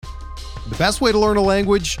The best way to learn a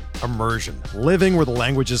language? Immersion. Living where the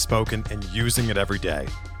language is spoken and using it every day.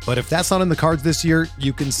 But if that's not in the cards this year,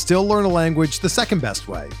 you can still learn a language the second best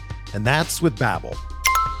way, and that's with Babbel.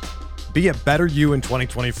 Be a better you in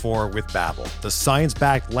 2024 with Babbel, the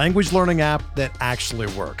science-backed language learning app that actually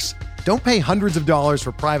works. Don't pay hundreds of dollars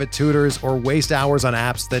for private tutors or waste hours on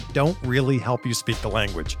apps that don't really help you speak the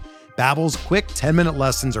language. Babbel's quick 10-minute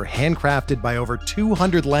lessons are handcrafted by over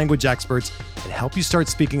 200 language experts and help you start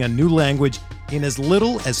speaking a new language in as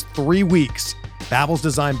little as 3 weeks. Babbel's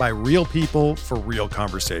designed by real people for real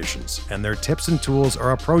conversations, and their tips and tools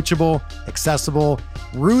are approachable, accessible,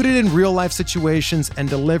 rooted in real-life situations, and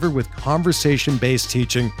delivered with conversation-based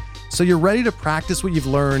teaching, so you're ready to practice what you've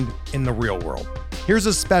learned in the real world. Here's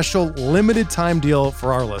a special limited-time deal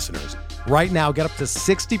for our listeners. Right now, get up to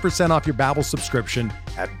 60% off your Babbel subscription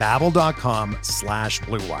at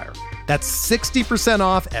babbel.com/Blue Wire. That's 60%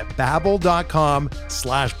 off at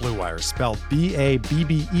babbel.com/Blue Wire, spelled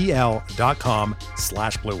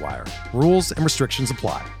BABBEL.com/Blue Wire. Rules and restrictions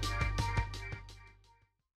apply.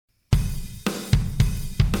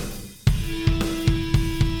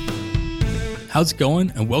 How's it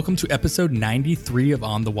going? And welcome to episode 93 of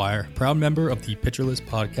On the Wire, proud member of the Pitcher List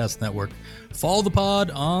Podcast Network. Follow the pod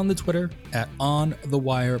on the Twitter at On the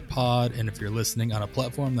Wire Pod. And if you're listening on a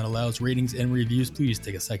platform that allows ratings and reviews, please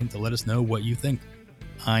take a second to let us know what you think.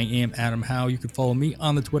 I am Adam Howe. You can follow me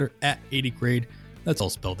on the Twitter at 80grade. That's all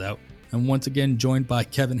spelled out. And once again, joined by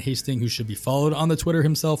Kevin Hastings, who should be followed on the Twitter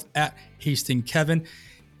himself at HastingsKevin.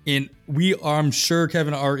 And we, I'm sure,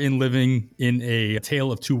 Kevin, are living in a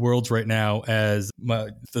tale of two worlds right now, as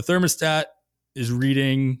the thermostat is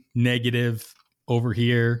reading negative over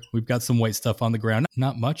here. We've got some white stuff on the ground.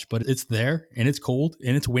 Not much, but it's there, and it's cold,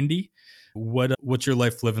 and it's windy. What's your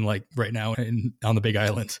life living like right now on the Big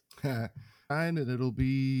Island? And it'll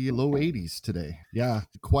be low 80s today. Yeah,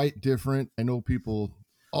 quite different. I know people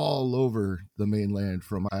all over the mainland.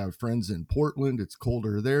 I have friends in Portland. It's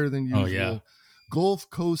colder there than usual. Oh, yeah. Gulf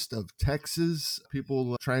Coast of Texas,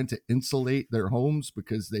 people trying to insulate their homes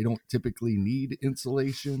because they don't typically need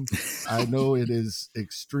insulation. I know it is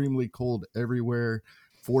extremely cold everywhere.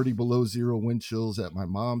 40 below zero wind chills at my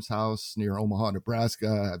mom's house near Omaha,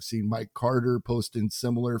 Nebraska. I've seen Mike Carter posting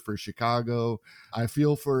similar for Chicago. I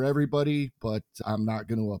feel for everybody, but I'm not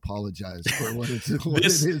going to apologize for what it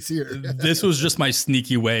is here. This was just my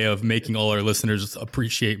sneaky way of making all our listeners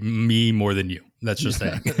appreciate me more than you. That's just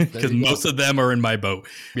saying, because most of them are in my boat.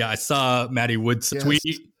 Yeah, I saw Matty Wood's tweet.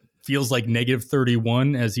 Feels like negative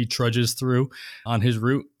 31 as he trudges through on his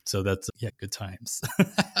route. So that's, good times.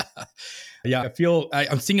 Yeah,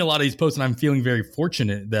 I'm seeing a lot of these posts, and I'm feeling very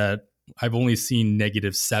fortunate that I've only seen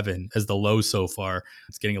 -7 as the low so far.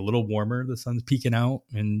 It's getting a little warmer. The sun's peeking out,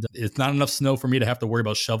 and it's not enough snow for me to have to worry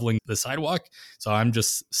about shoveling the sidewalk. So I'm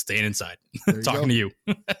just staying inside, talking to you.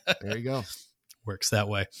 There you go. Works that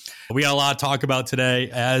way. We got a lot to talk about today,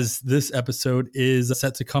 as this episode is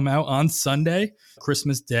set to come out on Sunday,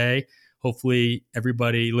 Christmas Day. Hopefully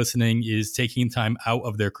everybody listening is taking time out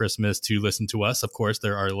of their Christmas to listen to us. Of course,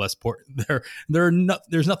 there's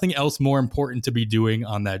nothing else more important to be doing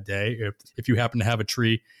on that day if you happen to have a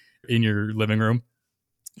tree in your living room.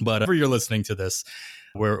 But if you're listening to this,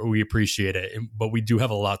 we appreciate it. But we do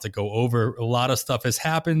have a lot to go over. A lot of stuff has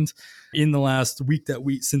happened in the last week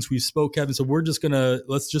since we spoke, Kevin. So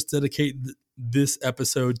let's just dedicate this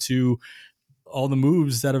episode to all the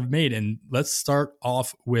moves that have made. And let's start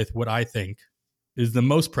off with what I think is the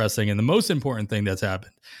most pressing and the most important thing that's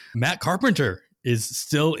happened. Matt Carpenter is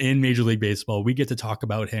still in Major League Baseball. We get to talk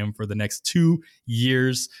about him for the next 2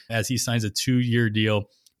 years as he signs a 2-year deal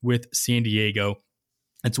with San Diego.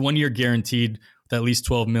 It's 1 year guaranteed with at least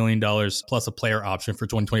 $12 million plus a player option for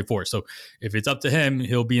 2024. So if it's up to him,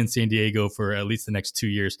 he'll be in San Diego for at least the next 2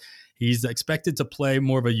 years. He's expected to play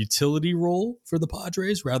more of a utility role for the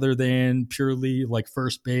Padres rather than purely like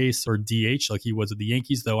first base or DH like he was with the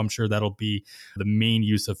Yankees, though I'm sure that'll be the main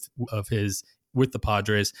use of his with the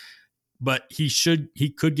Padres. But he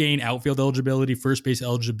could gain outfield eligibility, first base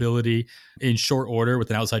eligibility in short order with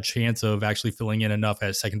an outside chance of actually filling in enough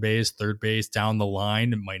at second base, third base, down the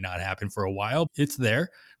line. It might not happen for a while. It's there.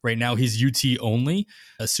 Right now, he's UT only.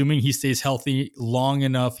 Assuming he stays healthy long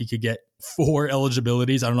enough, he could get 4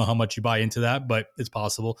 eligibilities. I don't know how much you buy into that, but it's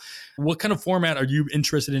possible. What kind of format are you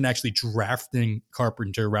interested in actually drafting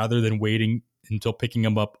Carpenter rather than waiting until picking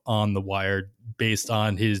him up on the wire based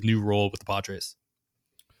on his new role with the Padres?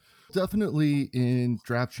 Definitely in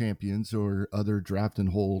draft champions or other draft and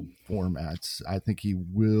hold formats. I think he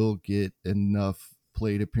will get enough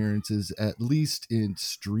plate appearances, at least in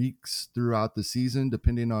streaks throughout the season,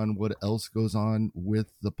 depending on what else goes on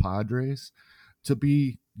with the Padres, to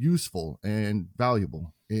be useful and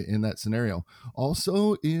valuable in that scenario.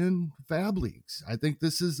 Also in fab leagues, I think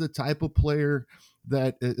this is the type of player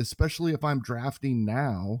that, especially if I'm drafting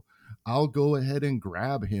now, I'll go ahead and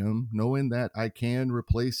grab him knowing that I can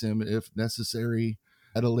replace him if necessary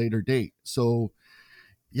at a later date. So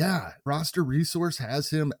yeah, Roster Resource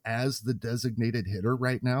has him as the designated hitter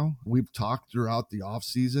right now. We've talked throughout the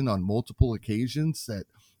offseason on multiple occasions that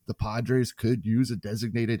the Padres could use a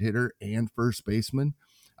designated hitter and first baseman.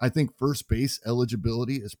 I think first base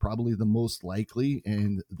eligibility is probably the most likely,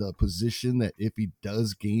 and the position that if he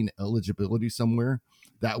does gain eligibility somewhere,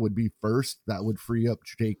 that would be first. That would free up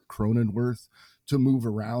Jake Cronenworth to move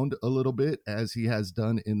around a little bit as he has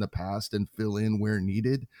done in the past and fill in where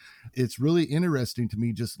needed. It's really interesting to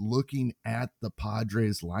me just looking at the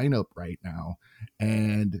Padres lineup right now.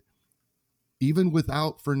 And even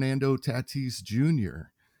without Fernando Tatis Jr.,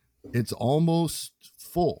 it's almost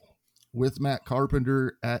full. With Matt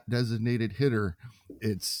Carpenter at designated hitter,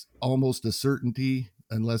 it's almost a certainty,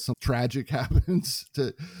 unless some tragic happens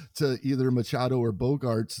to either Machado or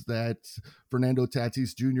Bogarts, that Fernando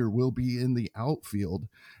Tatis Jr. will be in the outfield.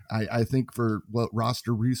 I think for what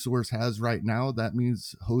Roster Resource has right now, that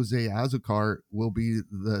means Jose Azocar will be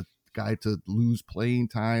the guy to lose playing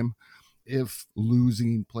time, if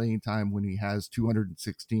losing playing time when he has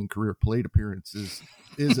 216 career plate appearances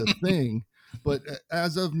is a thing. But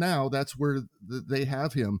as of now, that's where they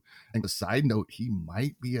have him. And a side note, he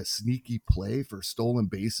might be a sneaky play for stolen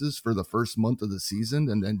bases for the first month of the season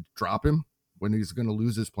and then drop him when he's going to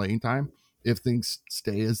lose his playing time if things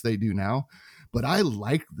stay as they do now. But I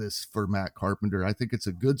like this for Matt Carpenter. I think it's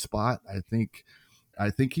a good spot. I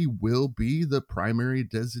think he will be the primary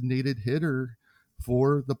designated hitter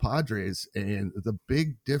for the Padres. And the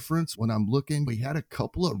big difference when I'm looking, we had a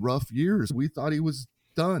couple of rough years. We thought he was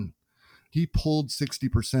done. He pulled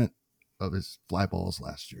 60% of his fly balls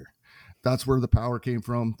last year. That's where the power came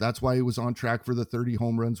from. That's why he was on track for the 30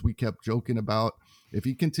 home runs we kept joking about. If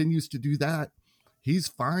he continues to do that, he's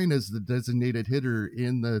fine as the designated hitter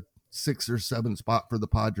in the 6 or 7 spot for the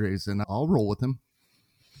Padres, and I'll roll with him.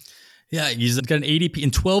 Yeah, he's got an ADP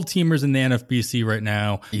in 12 teamers in the NFBC right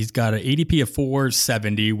now. He's got an ADP of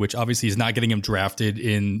 470, which obviously is not getting him drafted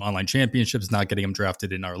in online championships, not getting him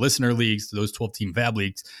drafted in our listener leagues, those 12 team fab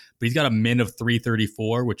leagues. But he's got a min of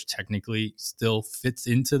 334, which technically still fits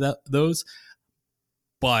into those.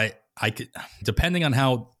 But I could, depending on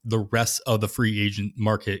how the rest of the free agent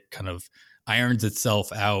market kind of irons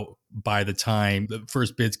itself out by the time the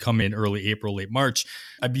first bids come in early April, late March,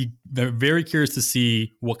 I'd be very curious to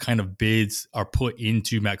see what kind of bids are put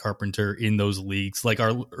into Matt Carpenter in those leagues, like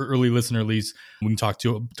our early listener leagues. We can talk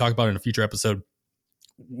about it in a future episode.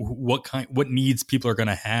 What needs people are going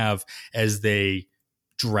to have as they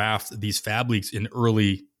draft these fab leagues in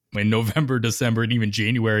November, December, and even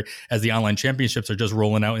January, as the online championships are just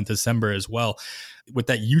rolling out in December as well. With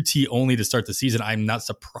that UT only to start the season, I'm not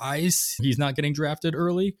surprised he's not getting drafted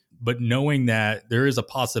early, but knowing that there is a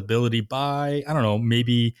possibility by, I don't know,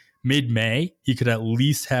 maybe mid-May, he could at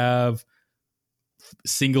least have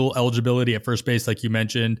single eligibility at first base, like you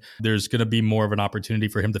mentioned. There's going to be more of an opportunity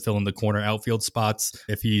for him to fill in the corner outfield spots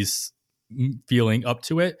if he's feeling up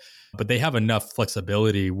to it. But they have enough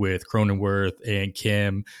flexibility with Cronenworth and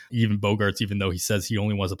Kim, even Bogarts, even though he says he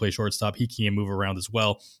only wants to play shortstop, he can move around as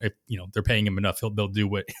well. If they're paying him enough, they'll do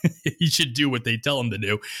what he should do, what they tell him to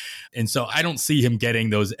do. And so I don't see him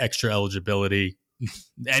getting those extra eligibility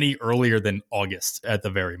any earlier than August at the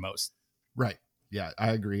very most. Right. Yeah,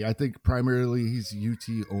 I agree. I think primarily he's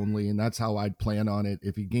UT only, and that's how I'd plan on it.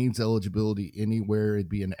 If he gains eligibility anywhere, it'd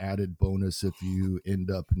be an added bonus if you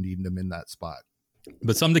end up needing him in that spot.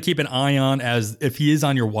 But something to keep an eye on, as if he is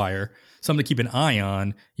on your wire, something to keep an eye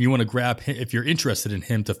on. You want to grab him if you're interested in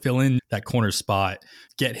him to fill in that corner spot,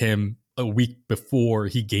 get him a week before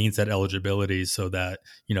he gains that eligibility so that,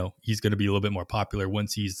 he's going to be a little bit more popular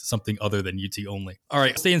once he's something other than UT only. All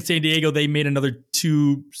right. Stay in San Diego. They made another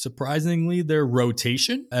two, surprisingly, their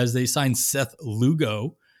rotation as they signed Seth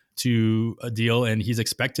Lugo to a deal, and he's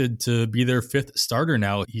expected to be their 5th starter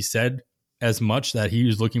now. He said as much that he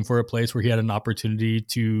was looking for a place where he had an opportunity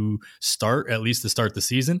to start, at least to start the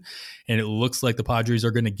season. And it looks like the Padres are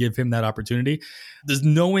going to give him that opportunity. Does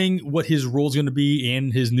knowing what his role is going to be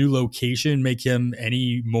and his new location make him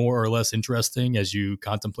any more or less interesting as you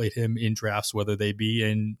contemplate him in drafts, whether they be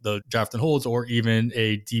in the draft and holds or even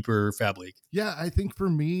a deeper fab league? Yeah, I think for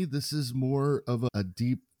me, this is more of a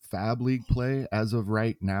deep fab league play as of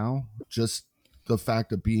right now. Just the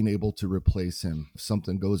fact of being able to replace him if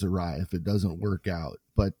something goes awry, if it doesn't work out.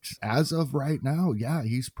 But as of right now, yeah,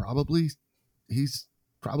 he's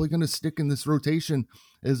probably going to stick in this rotation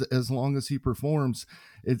as long as he performs.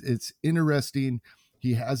 It's interesting.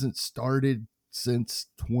 He hasn't started since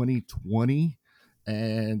 2020,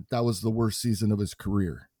 and that was the worst season of his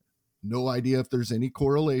career. No idea if there's any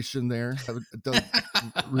correlation there. Haven't dug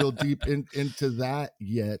real deep into that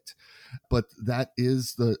yet, but that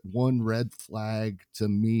is the one red flag to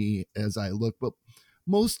me as I look. But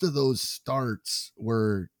most of those starts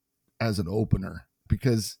were as an opener,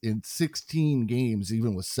 because in 16 games,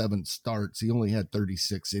 even with 7 starts, he only had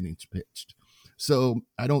 36 innings pitched. So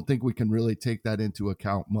I don't think we can really take that into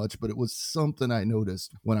account much, but it was something I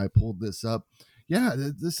noticed when I pulled this up. Yeah,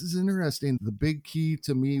 this is interesting. The big key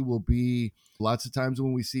to me will be lots of times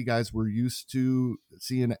when we see guys we're used to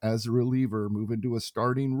seeing as a reliever move into a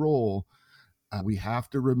starting role, we have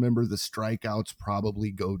to remember the strikeouts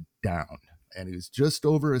probably go down. And he was just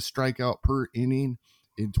over a strikeout per inning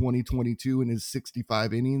in 2022 in his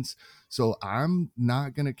 65 innings. So I'm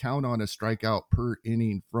not going to count on a strikeout per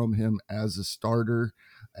inning from him as a starter,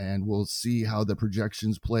 and we'll see how the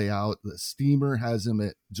projections play out. The Steamer has him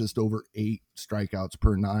at just over 8 strikeouts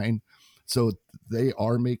per 9. So they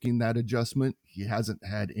are making that adjustment. He hasn't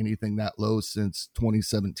had anything that low since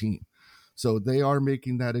 2017. So they are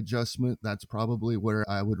making that adjustment. That's probably where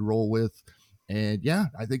I would roll with. And yeah,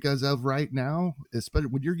 I think as of right now, especially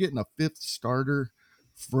when you're getting a 5th starter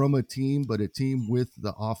from a team, but a team with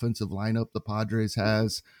the offensive lineup the Padres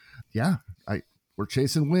has, we're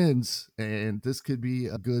chasing wins, and this could be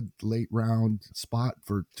a good late round spot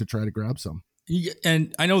to try to grab some.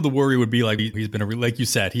 And I know the worry would be like he's been like you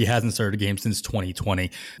said, he hasn't started a game since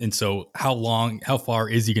 2020. And so how far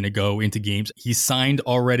is he going to go into games? He signed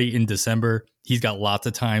already in December. He's got lots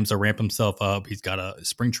of time to ramp himself up. He's got a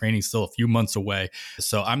spring training still a few months away.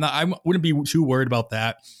 So I wouldn't be too worried about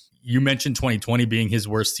that. You mentioned 2020 being his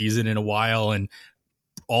worst season in a while, and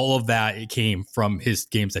all of that, it came from his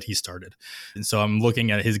games that he started. And so I'm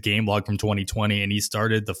looking at his game log from 2020, and he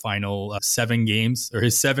started the final 7 games, or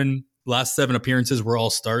his last 7 appearances were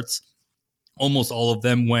all starts. Almost all of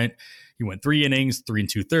them he went 3 innings, 3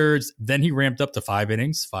 2/3. Then he ramped up to 5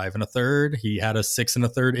 innings, 5 1/3. He had a 6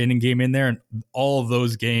 1/3 inning game in there. And all of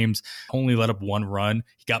those games only let up 1 run.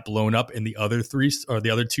 He got blown up in the other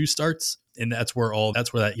 2 starts. And that's where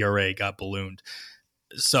that ERA got ballooned.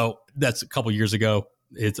 So that's a couple years ago.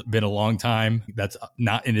 It's been a long time. That's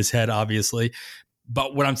not in his head, obviously.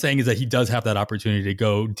 But what I'm saying is that he does have that opportunity to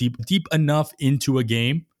go deep enough into a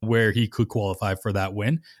game where he could qualify for that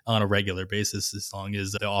win on a regular basis, as long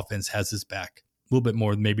as the offense has his back. A little bit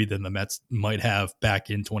more maybe than the Mets might have back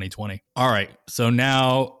in 2020. All right. So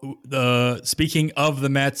now speaking of the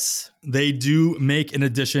Mets, they do make an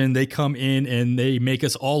addition. They come in and they make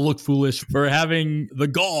us all look foolish for having the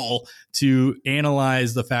gall to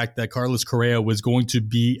analyze the fact that Carlos Correa was going to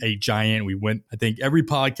be a Giant. We went, I think, every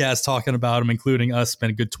podcast talking about him, including us,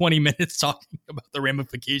 spent a good 20 minutes talking about the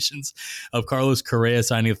ramifications of Carlos Correa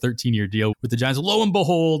signing a 13-year deal with the Giants. Lo and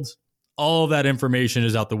behold, all of that information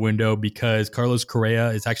is out the window, because Carlos Correa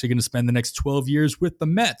is actually going to spend the next 12 years with the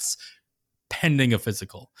Mets, pending a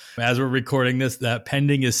physical. As we're recording this, that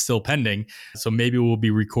pending is still pending. So maybe we'll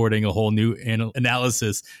be recording a whole new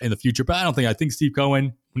analysis in the future. But I think Steve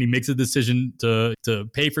Cohen, when he makes a decision to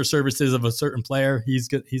pay for services of a certain player, he's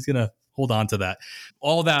going to hold on to that.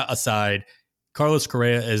 All that aside, Carlos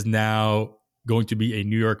Correa is now going to be a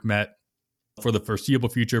New York Met for the foreseeable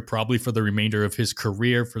future, probably for the remainder of his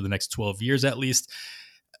career, for the next 12 years at least.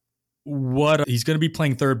 He's going to be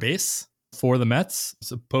playing third base for the Mets,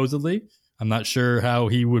 supposedly. I'm not sure how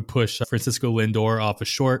he would push Francisco Lindor off a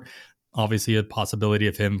short. Obviously, a possibility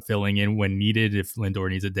of him filling in when needed if Lindor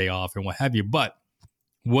needs a day off and what have you. But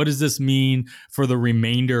what does this mean for the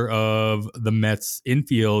remainder of the Mets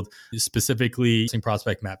infield, specifically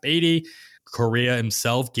prospect Matt Beatty? Correa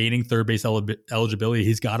himself gaining third base eligibility.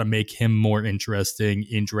 He's got to make him more interesting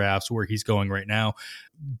in drafts where he's going right now.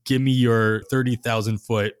 Give me your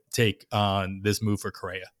 30,000-foot take on this move for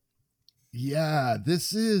Correa. Yeah,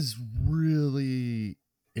 this is really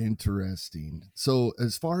interesting. So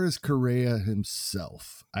as far as Correa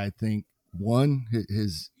himself, I think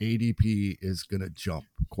his ADP is going to jump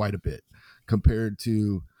quite a bit compared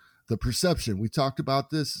to the perception. We talked about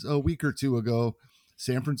this a week or two ago.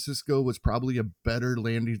 San Francisco was probably a better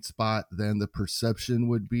landing spot than the perception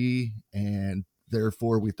would be, and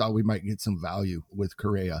therefore we thought we might get some value with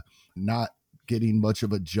Correa, not getting much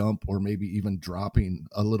of a jump or maybe even dropping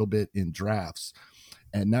a little bit in drafts.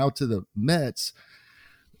 And now to the Mets,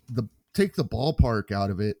 take the ballpark out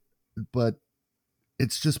of it, but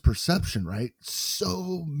it's just perception, right?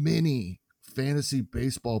 So many fantasy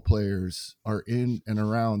baseball players are in and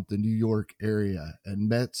around the New York area and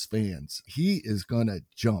Mets fans, he is going to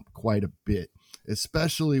jump quite a bit,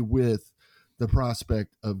 especially with the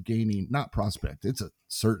prospect of gaining, not prospect, it's a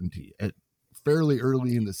certainty at fairly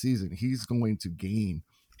early in the season, he's going to gain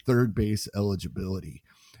third base eligibility.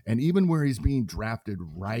 And even where he's being drafted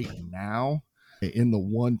right now in the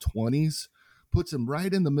 120s, puts him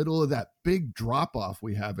right in the middle of that big drop-off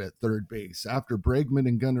we have at third base after Bregman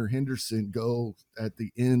and Gunnar Henderson go at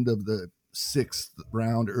the end of the 6th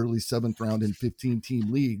round, early 7th round in 15-team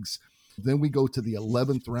leagues. Then we go to the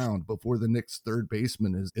 11th round before the next third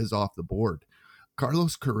baseman is off the board.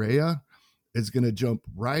 Carlos Correa is going to jump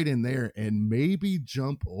right in there and maybe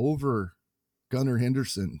jump over Gunnar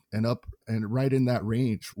Henderson and up and right in that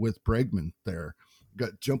range with Bregman there.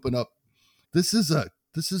 Got jumping up. This is a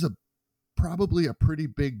probably a pretty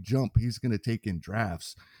big jump he's going to take in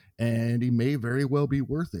drafts, and he may very well be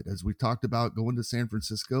worth it. As we talked about going to San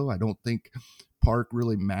Francisco, I don't think Park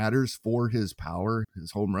really matters for his power.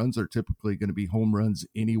 His home runs are typically going to be home runs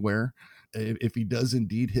anywhere. If he does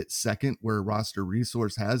indeed hit second where roster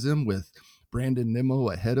resource has him with Brandon Nimmo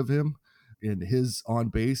ahead of him in his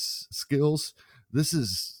on-base skills, this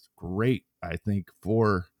is great, I think,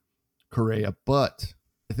 for Correa, but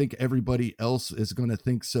I think everybody else is going to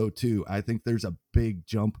think so too. I think there's a big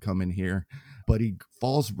jump coming here, but he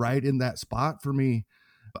falls right in that spot for me.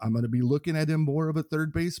 I'm going to be looking at him more of a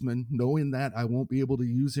third baseman, knowing that I won't be able to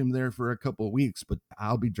use him there for a couple of weeks, but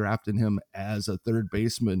I'll be drafting him as a third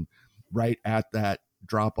baseman right at that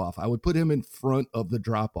drop-off. I would put him in front of the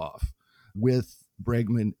drop-off with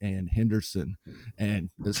Bregman and Henderson.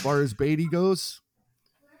 And as far as Beatty goes,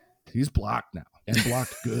 he's blocked now and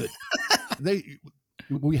blocked good.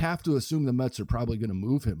 We have to assume the Mets are probably going to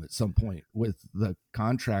move him at some point with the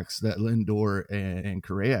contracts that Lindor and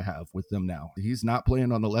Correa have with them now. He's not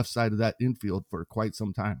playing on the left side of that infield for quite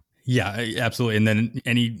some time. Yeah, absolutely. And then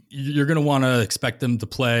you're going to want to expect them to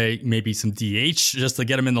play maybe some DH just to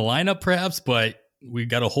get him in the lineup perhaps, but we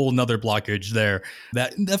got a whole nother blockage there.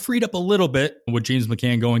 That freed up a little bit with James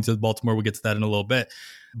McCann going to Baltimore. We'll get to that in a little bit,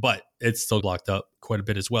 but it's still blocked up quite a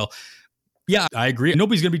bit as well. Yeah, I agree.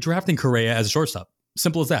 Nobody's going to be drafting Correa as a shortstop.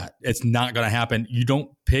 Simple as that. It's not going to happen. You don't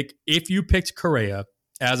pick, if you picked Correa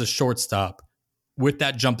as a shortstop with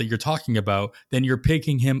that jump that you're talking about, then you're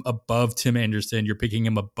picking him above Tim Anderson. You're picking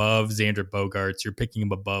him above Xander Bogaerts. You're picking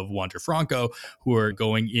him above Wander Franco, who are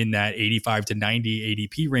going in that 85 to 90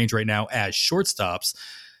 ADP range right now as shortstops.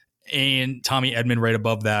 And Tommy Edman right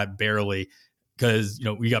above that, barely. Because,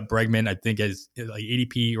 we got Bregman, I think, as like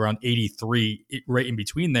ADP around 83, right in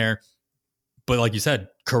between there. But like you said,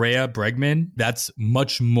 Correa, Bregman, that's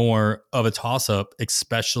much more of a toss-up,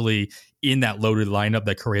 especially in that loaded lineup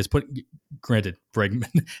that Correa's put. Granted,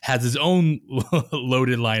 Bregman has his own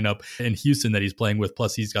loaded lineup in Houston that he's playing with.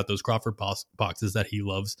 Plus, he's got those Crawford boxes that he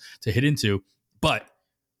loves to hit into. But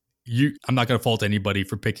I'm not going to fault anybody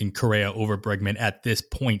for picking Correa over Bregman at this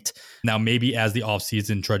point. Now, maybe as the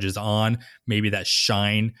offseason trudges on, maybe that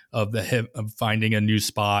shine of finding a new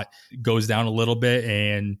spot goes down a little bit,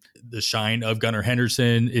 and the shine of Gunnar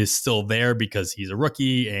Henderson is still there because he's a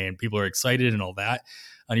rookie and people are excited and all that.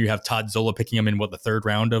 And you have Todd Zola picking him in the third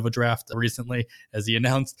round of a draft recently, as he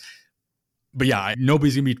announced. But yeah,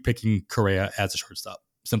 nobody's going to be picking Correa as a shortstop.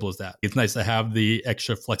 Simple as that. It's nice to have the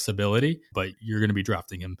extra flexibility, but you're going to be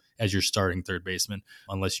drafting him as your starting third baseman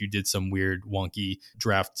unless you did some weird, wonky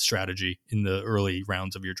draft strategy in the early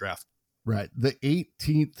rounds of your draft. Right. The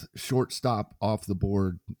 18th shortstop off the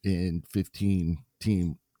board in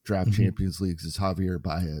 15-team draft Champions Leagues is Javier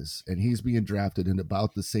Baez, and he's being drafted in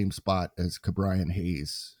about the same spot as Ke'Bryan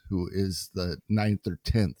Hayes, who is the 9th or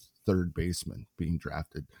 10th third baseman being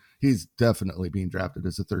drafted. He's definitely being drafted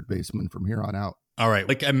as a third baseman from here on out. All right.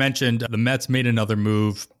 Like I mentioned, the Mets made another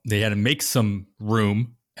move. They had to make some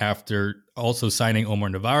room after also signing Omar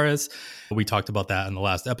Narvaez. We talked about that in the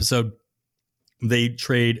last episode. They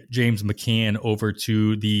trade James McCann over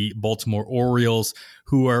to the Baltimore Orioles,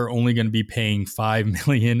 who are only going to be paying $5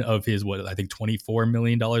 million of his, I think $24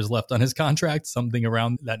 million left on his contract, something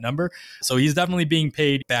around that number. So he's definitely being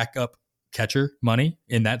paid backup catcher money,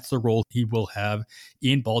 and that's the role he will have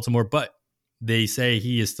in Baltimore. But they say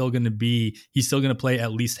he's still going to play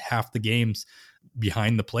at least half the games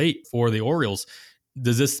behind the plate for the Orioles.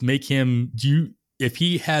 Does this make him, if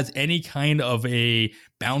he has any kind of a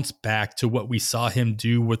bounce back to what we saw him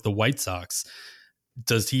do with the White Sox,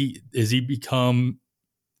 is he become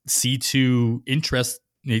C2 interest?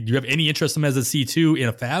 Do you have any interest in him as a C2 in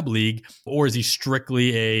a fab league, or is he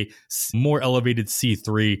strictly a more elevated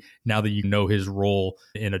C3 now that you know his role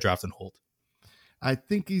in a draft and hold? I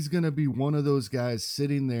think he's going to be one of those guys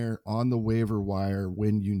sitting there on the waiver wire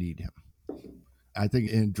when you need him. I think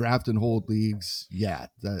in draft and hold leagues,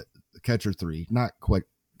 the catcher 3, not quite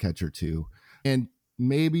catcher 2. And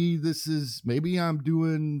maybe I'm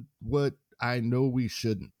doing what I know we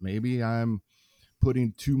shouldn't. Maybe I'm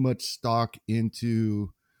putting too much stock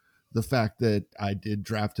into the fact that I did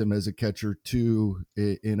draft him as a catcher 2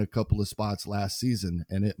 in a couple of spots last season,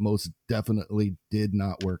 and it most definitely did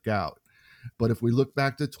not work out. But if we look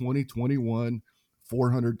back to 2021,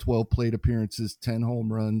 412 plate appearances, 10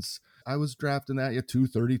 home runs, I was drafting that at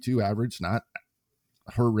 232 average, not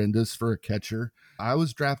horrendous for a catcher. I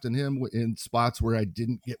was drafting him in spots where I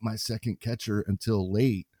didn't get my second catcher until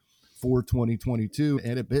late for 2022,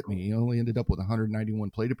 and it bit me. He only ended up with 191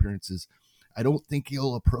 plate appearances. I don't think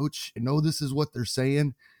he'll approach. I know this is what they're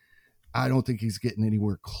saying. I don't think he's getting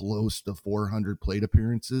anywhere close to 400 plate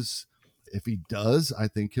appearances. If he does, I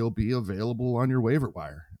think he'll be available on your waiver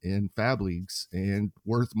wire in fab leagues and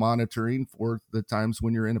worth monitoring for the times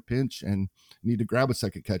when you're in a pinch and need to grab a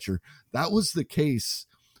second catcher. That was the case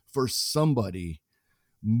for somebody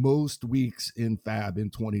most weeks in fab in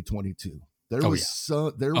 2022. There was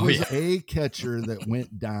a catcher that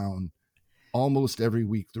went down almost every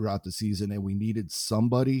week throughout the season, and we needed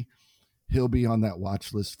somebody. He'll be on that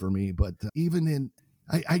watch list for me. But even in,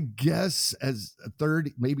 I guess as a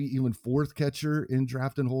third, maybe even fourth catcher in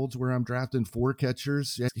draft and holds where I'm drafting 4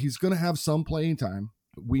 catchers, he's going to have some playing time.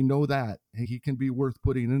 We know that he can be worth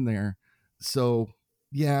putting in there. So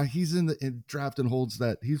yeah, he's in draft and holds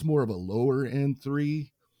that he's more of a lower end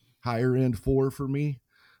 3, higher end 4 for me.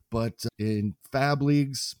 But in fab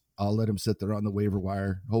leagues, I'll let him sit there on the waiver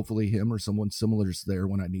wire. Hopefully him or someone similar is there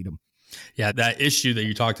when I need him. Yeah, that issue that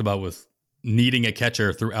you talked about with needing a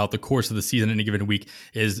catcher throughout the course of the season in a given week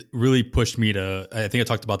is really pushed me to, I think I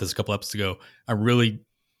talked about this a couple episodes ago, I'm really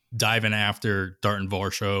diving after Darton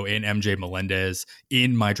Varsho and MJ Melendez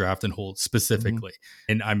in my draft and hold specifically.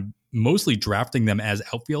 Mm-hmm. And I'm mostly drafting them as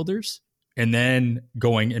outfielders and then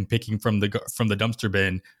going and picking from the dumpster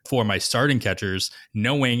bin for my starting catchers,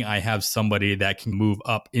 knowing I have somebody that can move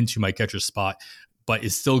up into my catcher spot, but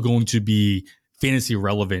is still going to be fantasy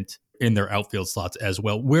relevant in their outfield slots as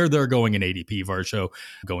well, where they're going in ADP. Varsho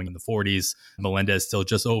going in the 40s, Melendez still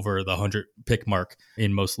just over the 100 pick mark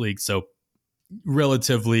in most leagues. So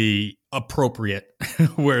relatively appropriate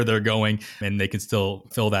where they're going, and they can still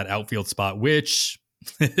fill that outfield spot, which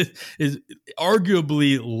is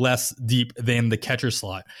arguably less deep than the catcher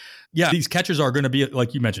slot. Yeah, these catchers are going to be,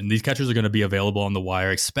 like you mentioned, these catchers are going to be available on the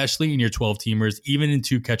wire, especially in your 12 teamers, even in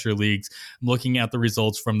 2 catcher leagues. I'm looking at the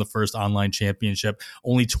results from the first online championship.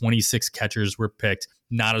 Only 26 catchers were picked.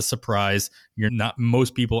 Not a surprise.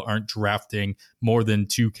 Most people aren't drafting more than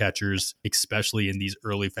 2 catchers, especially in these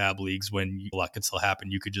early fab leagues when a lot could still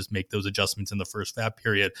happen. You could just make those adjustments in the first fab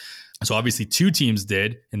period. So obviously 2 teams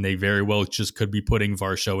did, and they very well just could be putting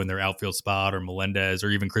Varsho in their outfield spot, or Melendez, or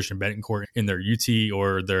even Christian Betancourt in their UT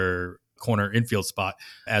or their corner infield spot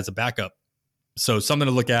as a backup. So something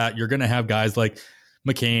to look at. You're going to have guys like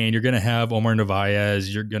McCain. You're going to have Omar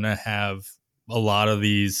Narvaez. You're going to have a lot of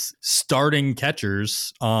these starting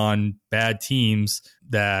catchers on bad teams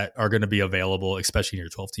that are going to be available, especially in your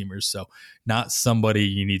 12 teamers. So not somebody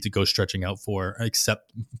you need to go stretching out for,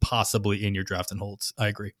 except possibly in your draft and holds. I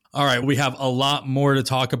agree. All right. We have a lot more to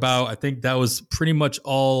talk about. I think that was pretty much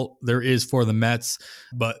all there is for the Mets,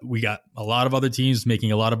 but we got a lot of other teams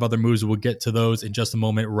making a lot of other moves. We'll get to those in just a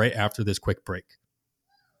moment, right after this quick break.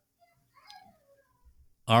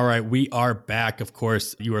 All right, we are back. Of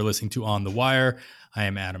course, you are listening to On the Wire. I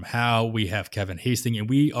am Adam Howe. We have Kevin Hastings, and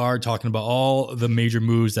we are talking about all the major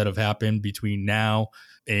moves that have happened between now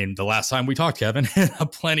and the last time we talked, Kevin.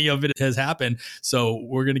 Plenty of it has happened, so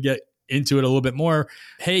we're going to get into it a little bit more.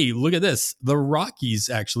 Hey, look at this. The Rockies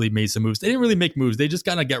actually made some moves. They didn't really make moves. They just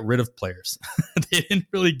kind of get rid of players. They didn't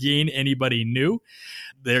really gain anybody new.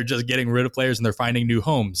 They're just getting rid of players, and they're finding new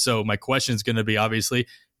homes. So my question is going to be, obviously,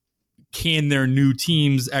 can their new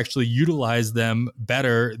teams actually utilize them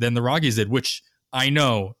better than the Rockies did, which I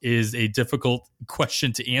know is a difficult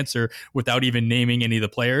question to answer without even naming any of the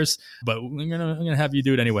players, but I'm gonna have you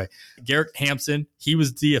do it anyway. Garrett Hampson, he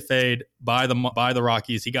was DFA'd by the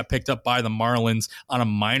Rockies. He got picked up by the Marlins on a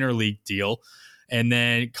minor league deal. And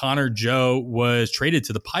then Connor Joe was traded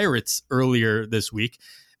to the Pirates earlier this week.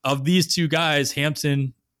 Of these 2 guys,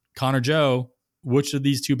 Hampson, Connor Joe, which of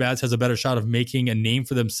these 2 bats has a better shot of making a name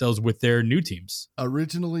for themselves with their new teams?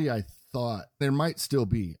 Originally, I thought there might still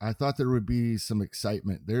be. I thought there would be some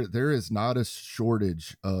excitement. There is not a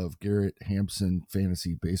shortage of Garrett Hampson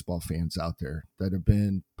fantasy baseball fans out there that have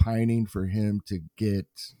been pining for him to get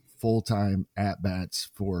full-time at-bats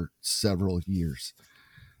for several years.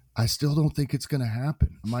 I still don't think it's going to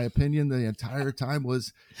happen. My opinion the entire time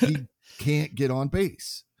was he can't get on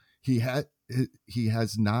base. He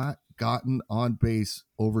has not gotten on base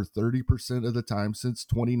over 30% of the time since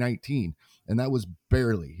 2019, and that was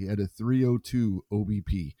barely. He had a 302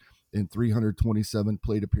 OBP in 327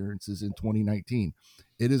 plate appearances in 2019.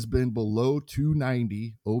 It has been below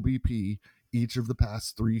 290 OBP each of the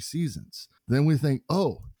past 3 seasons. Then we think,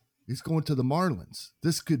 oh, he's going to the Marlins.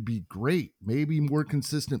 This could be great. Maybe more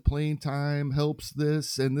consistent playing time helps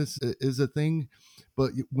this, and this is a thing.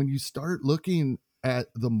 But when you start looking at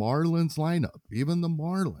the Marlins lineup, even the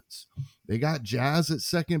Marlins, they got Jazz at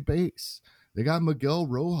second base. They got Miguel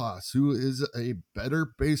Rojas, who is a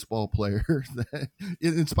better baseball player than,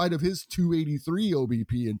 in spite of his 283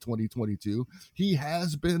 OBP in 2022. He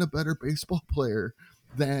has been a better baseball player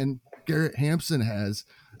than Garrett Hampson has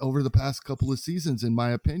over the past couple of seasons, in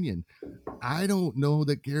my opinion. I don't know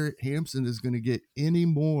that Garrett Hampson is going to get any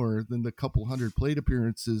more than the couple hundred plate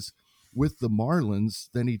appearances with the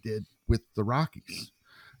Marlins than he did with the Rockies.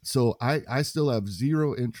 So I still have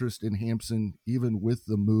zero interest in Hampson, even with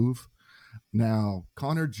the move. Now,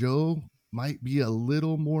 Connor Joe might be a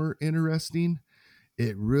little more interesting.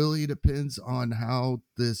 It really depends on how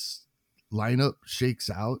this lineup shakes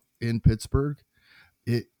out in Pittsburgh.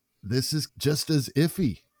 This is just as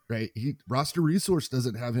iffy, right? Roster Resource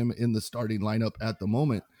doesn't have him in the starting lineup at the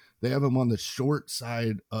moment. They have him on the short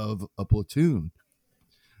side of a platoon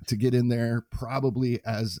to get in there, probably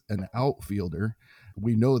as an outfielder.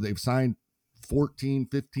 We know they've signed 14,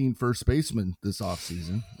 15 first basemen this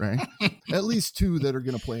offseason, right? At least 2 that are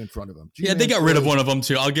going to play in front of him. Yeah, they got rid of one of them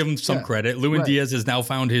too. I'll give him some credit. Lewin Diaz has now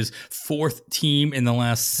found his 4th team in the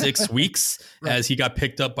last 6 weeks as he got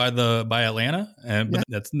picked up by Atlanta. But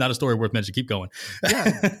that's not a story worth mentioning. Keep going.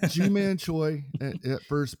 G-Man Choi at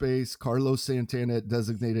first base, Carlos Santana at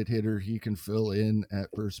designated hitter. He can fill in at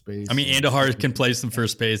first base. I mean, Andahar can play some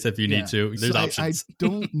first base if you need to. There's options. I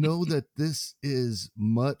don't know that this is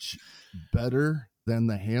much better than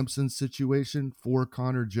the Hampson situation for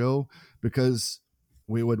Connor Joe, because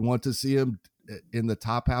we would want to see him in the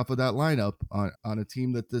top half of that lineup on a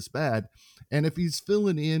team that's this bad. And if he's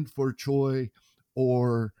filling in for Choi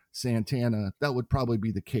or Santana, that would probably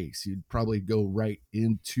be the case. You'd probably go right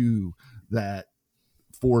into that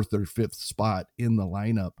 4th or 5th spot in the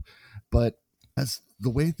lineup. But as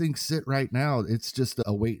the way things sit right now, it's just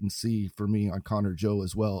a wait and see for me on Connor Joe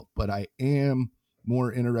as well. But I am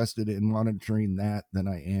more interested in monitoring that than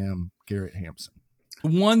I am Garrett Hampson.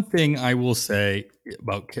 One thing I will say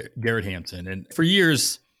about Garrett Hampson, and for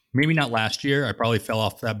years, maybe not last year, I probably fell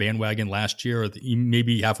off that bandwagon last year or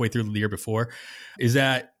maybe halfway through the year before, is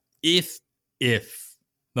that if the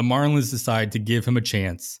Marlins decide to give him a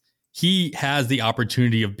chance, he has the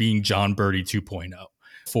opportunity of being John Birdie 2.0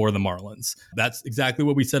 for the Marlins. That's exactly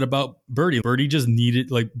what we said about Birdie. Birdie just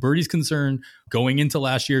needed, like, Birdie's concern going into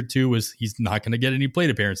last year too was he's not going to get any plate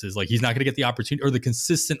appearances. Like, he's not going to get the opportunity or the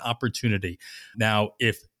consistent opportunity. Now,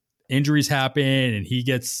 if injuries happen and he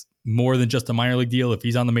gets more than just a minor league deal, if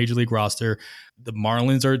he's on the major league roster, the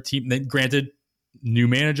Marlins are a team that, granted, new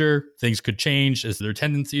manager, things could change as their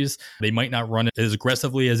tendencies. They might not run it as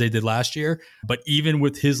aggressively as they did last year. But even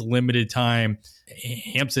with his limited time,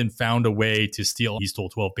 Hampson found a way to steal. He stole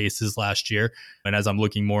 12 bases last year. And as I'm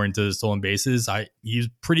looking more into the stolen bases, he's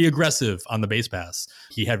pretty aggressive on the base pass.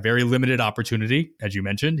 He had very limited opportunity. As you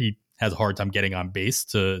mentioned, he has a hard time getting on base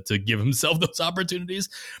to give himself those opportunities.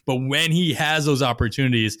 But when he has those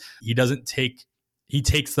opportunities, he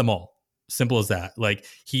takes them all. Simple as that. Like,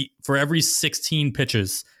 for every 16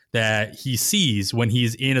 pitches that he sees when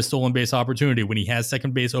he's in a stolen base opportunity, when he has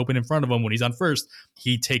second base open in front of him, when he's on first,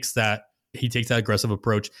 he takes that aggressive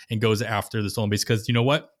approach and goes after the stolen base, because you know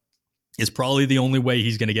what? It's probably the only way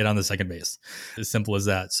he's going to get on the second base. As simple as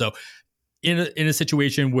that. So in a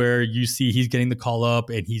situation where you see he's getting the call up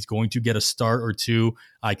and he's going to get a start or two,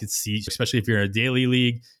 I could see, especially if you're in a daily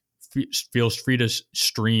league, feels free to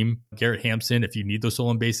stream Garrett Hampson if you need those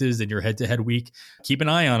stolen bases in your head-to-head week. Keep an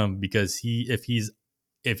eye on him, because if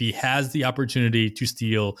he has the opportunity to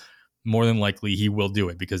steal, more than likely he will do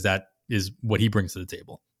it, because that is what he brings to the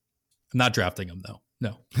table. I'm not drafting him though.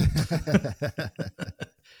 No.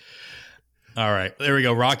 All right, there we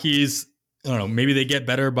go. Rockies. I don't know. Maybe they get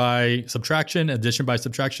better by subtraction, addition by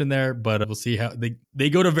subtraction there, but we'll see how they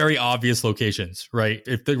go to very obvious locations, right?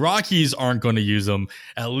 If the Rockies aren't going to use them,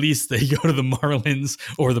 at least they go to the Marlins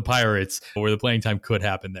or the Pirates, where the playing time could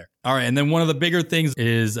happen there. All right. And then one of the bigger things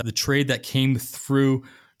is the trade that came through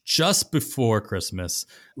just before Christmas.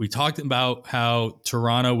 We talked about how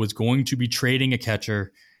Toronto was going to be trading a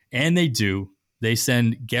catcher, and they do. They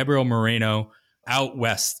send Gabriel Moreno out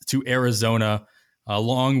west to Arizona,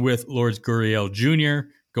 along with Lourdes Gurriel Jr.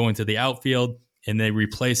 going to the outfield, and they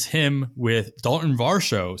replace him with Dalton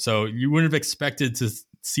Varsho. So you wouldn't have expected to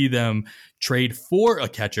see them trade for a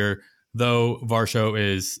catcher, though Varsho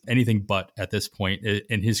is anything but at this point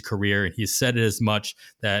in his career. And he's said it as much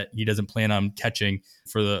that he doesn't plan on catching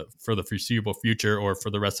for the foreseeable future or for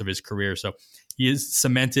the rest of his career. So he is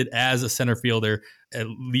cemented as a center fielder, at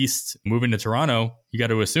least moving to Toronto. You got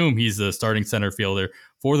to assume he's the starting center fielder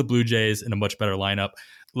for the Blue Jays in a much better lineup.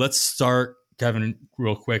 Let's start, Kevin,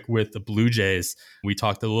 real quick with the Blue Jays. We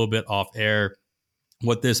talked a little bit off air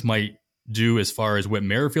what this might do as far as Whit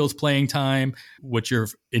Merrifield's playing time. What's your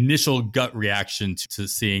initial gut reaction to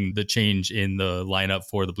seeing the change in the lineup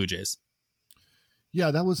for the Blue Jays?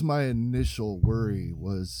 Yeah, that was my initial worry,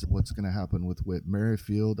 was what's going to happen with Whit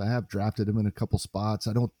Merrifield. I have drafted him in a couple spots.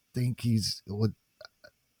 I don't think he was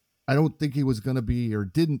going to be, or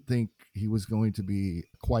didn't think he was going to be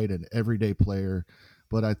quite an everyday player,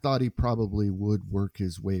 but I thought he probably would work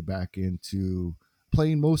his way back into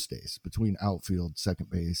playing most days between outfield, second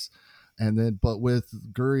base. And then, but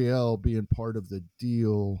with Gurriel being part of the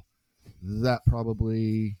deal, that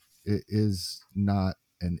probably is not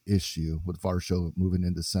an issue with Varsho moving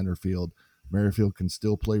into center field. Merrifield can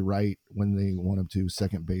still play right when they want him to,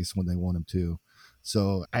 second base when they want him to.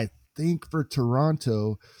 So I think for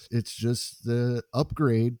Toronto, it's just the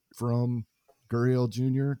upgrade from Gurriel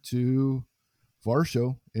Jr. to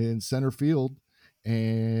Varsho in center field,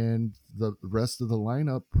 and the rest of the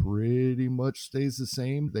lineup pretty much stays the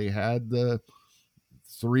same. They had the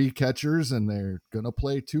 3 catchers, and they're going to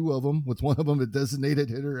play 2 of them, with one of them a designated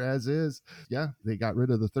hitter as is. Yeah, they got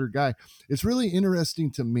rid of the 3rd guy. It's really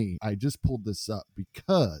interesting to me. I just pulled this up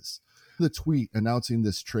because the tweet announcing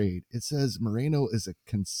this trade, it says Moreno is a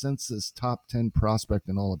consensus top 10 prospect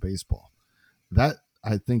in all of baseball. That,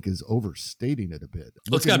 I think, is overstating it a bit.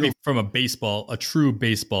 It's got to be from a true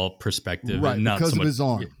baseball perspective. Right, and not because so of much, his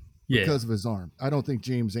arm. Yeah. Because of his arm. I don't think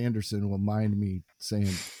James Anderson will mind me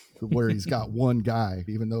saying where he's got one guy,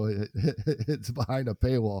 even though it's behind a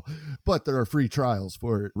paywall. But there are free trials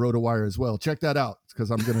for RotoWire as well. Check that out, because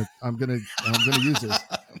I'm gonna use this.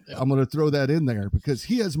 I'm gonna throw that in there because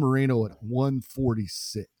he has Moreno at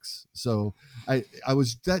 146. So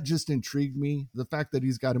that just intrigued me. The fact that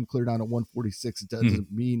he's got him cleared on at 146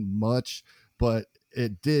 doesn't mean much, but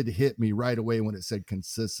it did hit me right away when it said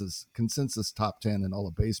consensus top 10 in all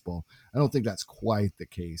of baseball. I don't think that's quite the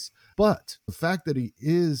case, but the fact that he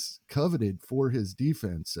is coveted for his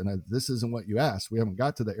defense, and this isn't what you asked. We haven't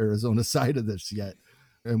got to the Arizona side of this yet.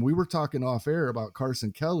 And we were talking off air about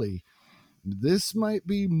Carson Kelly. This might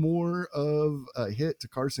be more of a hit to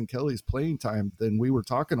Carson Kelly's playing time than we were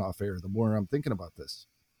talking off air, the more I'm thinking about this.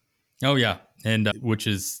 Oh, yeah. And which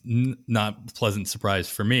is not a pleasant surprise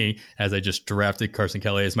for me, as I just drafted Carson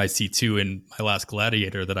Kelly as my C2 in my last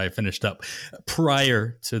Gladiator that I finished up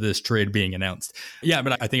prior to this trade being announced. Yeah,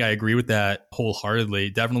 but I think I agree with that wholeheartedly.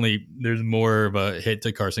 Definitely, there's more of a hit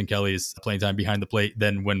to Carson Kelly's playing time behind the plate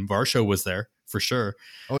than when Varsho was there, for sure.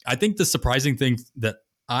 Oh. I think the surprising thing that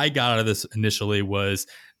I got out of this initially was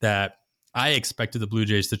that I expected the Blue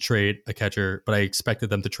Jays to trade a catcher, but I expected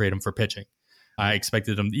them to trade him for pitching. I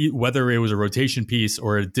expected them, whether it was a rotation piece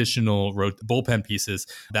or additional bullpen pieces,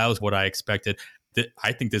 that was what I expected.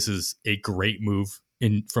 I think this is a great move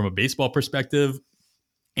from a baseball perspective,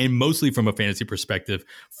 and mostly from a fantasy perspective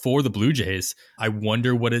for the Blue Jays. I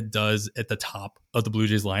wonder what it does at the top of the Blue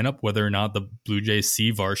Jays lineup, whether or not the Blue Jays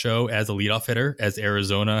see Varsho as a leadoff hitter, as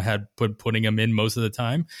Arizona had putting him in most of the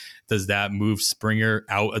time. Does that move Springer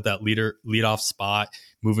out of that leadoff spot,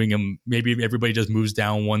 moving him? Maybe everybody just moves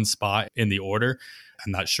down one spot in the order.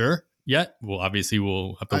 I'm not sure yet. We'll have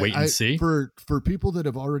to wait and see. For people that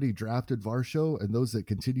have already drafted Varsho and those that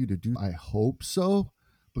continue to do, I hope so.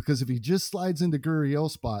 Because if he just slides into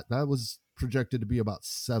Gurriel's spot, that was projected to be about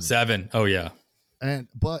 7. Oh yeah.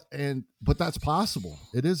 But that's possible.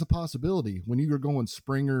 It is a possibility when you're going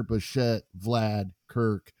Springer, Bichette, Vlad,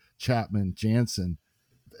 Kirk, Chapman, Jansen.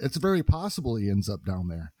 It's very possible he ends up down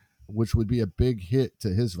there, which would be a big hit to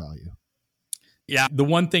his value. Yeah. The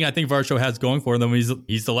one thing I think Varsho has going for them,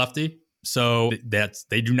 he's the lefty. So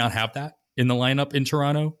they do not have that in the lineup in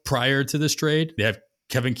Toronto prior to this trade. They have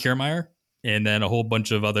Kevin Kiermaier, and then a whole bunch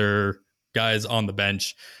of other guys on the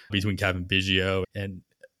bench between Kevin Biggio and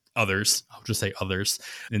others. I'll just say others.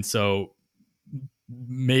 And so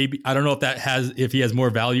maybe, I don't know if he has more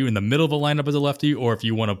value in the middle of a lineup as a lefty, or if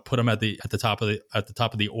you want to put him at the top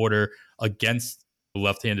of the order against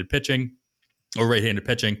left-handed pitching. or right-handed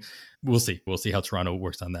pitching. We'll see. We'll see how Toronto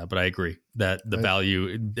works on that. But I agree that the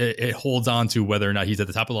value, it holds on to whether or not he's at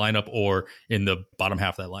the top of the lineup or in the bottom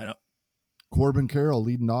half of that lineup. Corbin Carroll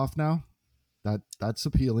leading off now. That's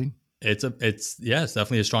appealing. It's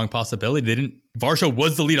definitely a strong possibility. Varsho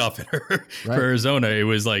was the leadoff hitter for Arizona. It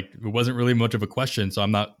wasn't really much of a question. So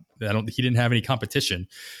he didn't have any competition.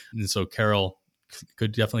 And so Carroll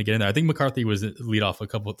could definitely get in there. I think McCarthy was leadoff a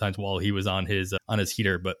couple of times while he was on his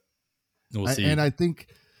heater, but we'll see. And I think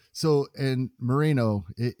so. And Moreno,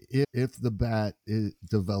 if the bat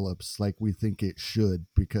develops like we think it should,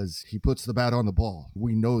 because he puts the bat on the ball,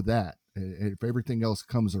 we know that. And if everything else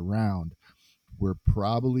comes around, we're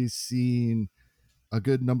probably seeing a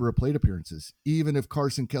good number of plate appearances, even if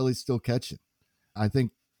Carson Kelly's still catching. I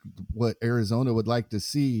think what Arizona would like to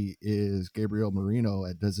see is Gabriel Moreno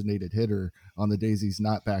at designated hitter on the days he's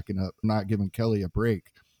not backing up, not giving Kelly a break,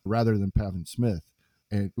 rather than Pavin Smith.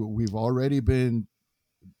 And we've already been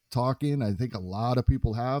talking, I think a lot of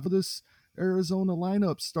people have, this Arizona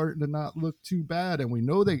lineup starting to not look too bad. And we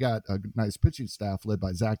know they got a nice pitching staff led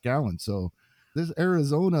by Zach Gallen. So this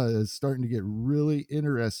Arizona is starting to get really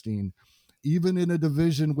interesting, even in a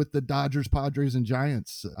division with the Dodgers, Padres, and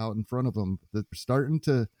Giants out in front of them. They're starting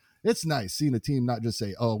to, it's nice seeing a team not just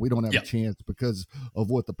say, oh, we don't have a chance because of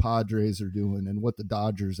what the Padres are doing and what the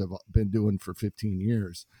Dodgers have been doing for 15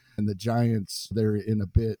 years. And the Giants, they're in a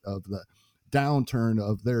bit of the downturn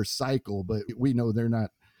of their cycle, but we know they're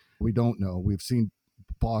not, we don't know. We've seen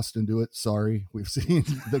Boston do it. Sorry. We've seen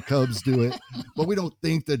the Cubs do it, but we don't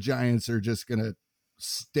think the Giants are just going to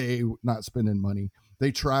stay not spending money.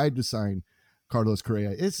 They tried to sign Carlos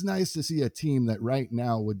Correa. It's nice to see a team that right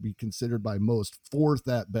now would be considered by most fourth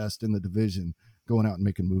at best in the division going out and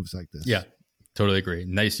making moves like this. Yeah, totally agree.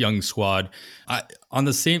 Nice young squad. On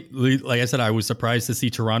the same, like I said, I was surprised to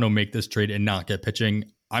see Toronto make this trade and not get pitching.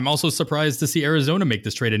 I'm also surprised to see Arizona make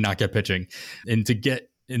this trade and not get pitching, and to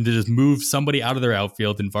just move somebody out of their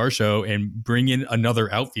outfield in Varsho and bring in another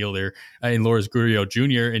outfielder in Lourdes Gurriel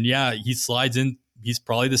Jr. And yeah, he slides in. He's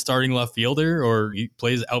probably the starting left fielder, or he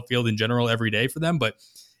plays outfield in general every day for them, but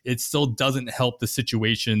it still doesn't help the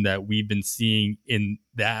situation that we've been seeing in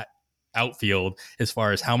that outfield as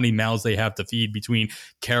far as how many mouths they have to feed between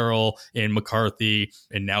Carroll and McCarthy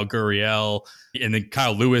and now Gurriel, and then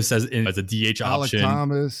Kyle Lewis as a DH option.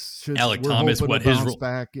 Alec Thomas, what his role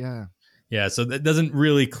back. Yeah. Yeah, so that doesn't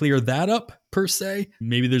really clear that up per se.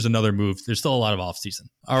 Maybe there's another move. There's still a lot of offseason.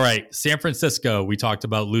 All right, San Francisco. We talked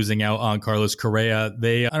about losing out on Carlos Correa.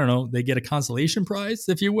 They get a consolation prize,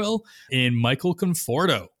 if you will, in Michael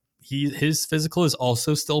Conforto. His physical is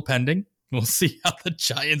also still pending. We'll see how the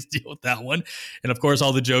Giants deal with that one. And of course,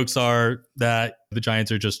 all the jokes are that the Giants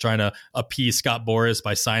are just trying to appease Scott Boras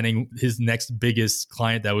by signing his next biggest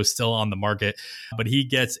client that was still on the market. But he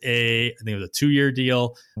gets I think it was a 2-year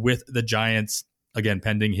deal with the Giants, again,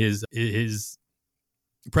 pending his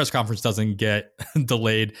press conference doesn't get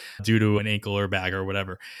delayed due to an ankle or back or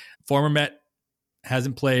whatever. Former Met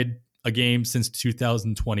hasn't played a game since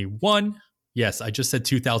 2021. Yes, I just said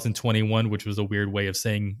 2021, which was a weird way of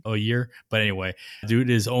saying a year. But anyway, due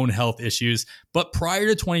to his own health issues. But prior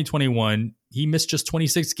to 2021, he missed just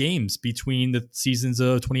 26 games between the seasons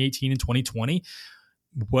of 2018 and 2020.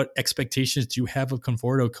 What expectations do you have of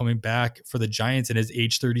Conforto coming back for the Giants in his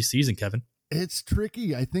age 30 season, Kevin? It's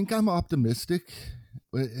tricky. I think I'm optimistic.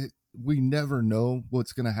 We never know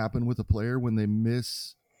what's going to happen with a player when they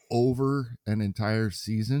miss over an entire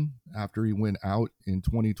season after he went out in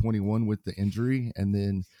 2021 with the injury and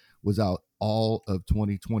then was out all of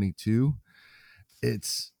 2022.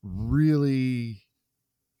 It's really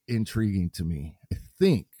intriguing to me.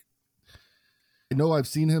 I know I've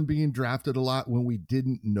seen him being drafted a lot when we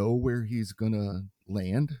didn't know where he's going to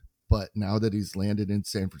land, but now that he's landed in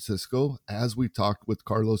San Francisco, as we talked with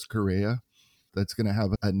Carlos Correa, that's going to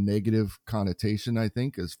have a negative connotation, I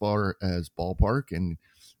think, as far as ballpark. And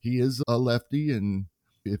he is a lefty, and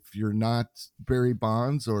if you're not Barry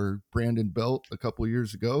Bonds or Brandon Belt a couple of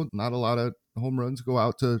years ago, not a lot of home runs go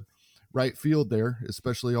out to right field there,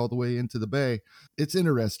 especially all the way into the Bay. It's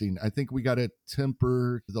interesting. I think we got to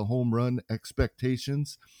temper the home run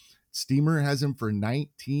expectations. Steamer has him for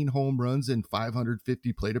 19 home runs and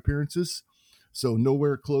 550 plate appearances. So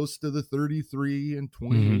nowhere close to the 33 and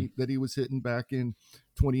 28 that he was hitting back in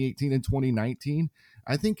 2018 and 2019.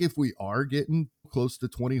 I think if we are getting close to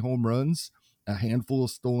 20 home runs, a handful of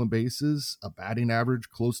stolen bases, a batting average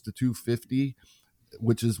close to 250,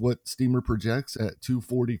 which is what Steamer projects at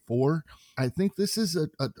 244, I think this is a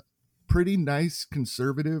pretty nice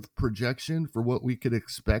conservative projection for what we could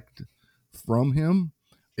expect from him.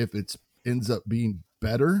 If it ends up being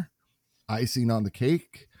better, icing on the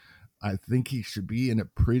cake. I think he should be in a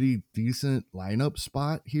pretty decent lineup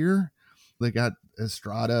spot here. They got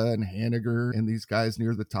Estrada and Haniger and these guys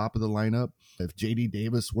near the top of the lineup. If JD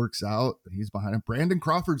Davis works out, he's behind him. Brandon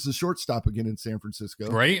Crawford's the shortstop again in San Francisco.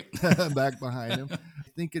 Right. Back behind him. I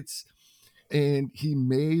think and he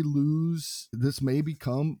may lose. This may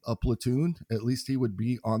become a platoon. At least he would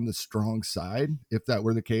be on the strong side if that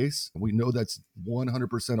were the case. We know that's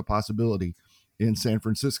 100% a possibility in San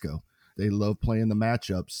Francisco. They love playing the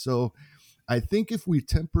matchups. So I think if we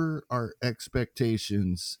temper our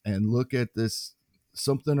expectations and look at this,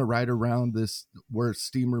 something right around this where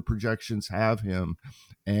Steamer projections have him,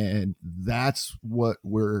 and that's what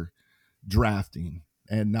we're drafting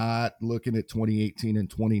and not looking at 2018 and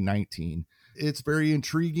 2019. It's very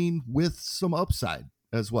intriguing with some upside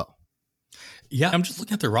as well. Yeah, I'm just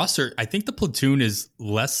looking at the roster. I think the platoon is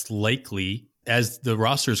less likely as the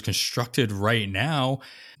roster is constructed right now.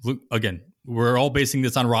 Look, again, we're all basing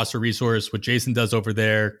this on Roster Resource, what Jason does over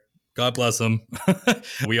there. God bless him.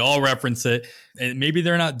 We all reference it. And maybe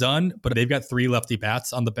they're not done, but they've got 3 lefty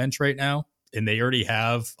bats on the bench right now. And they already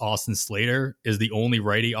have Austin Slater is the only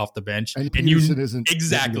righty off the bench. And Peterson isn't.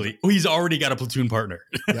 Exactly. He's already got a platoon partner.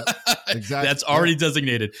 Yep, exactly. That's already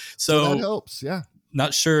designated. So that helps. Yeah.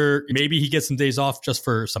 Not sure. Maybe he gets some days off just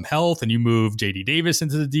for some health and you move JD Davis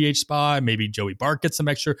into the DH spot. Maybe Joey Bart gets some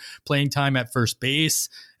extra playing time at first base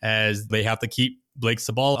as they have to keep Blake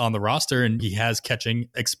Sabal on the roster and he has catching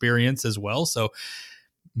experience as well. So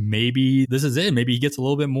maybe this is it. Maybe he gets a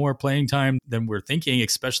little bit more playing time than we're thinking,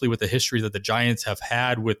 especially with the history that the Giants have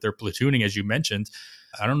had with their platooning, as you mentioned.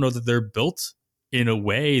 I don't know that they're built in a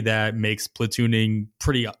way that makes platooning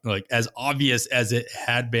pretty like as obvious as it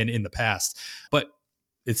had been in the past, but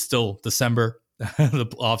it's still December. The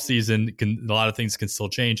off season a lot of things can still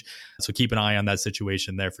change. So keep an eye on that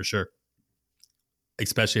situation there for sure.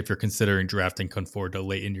 Especially if you're considering drafting Conforto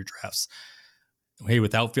late in your drafts. Hey,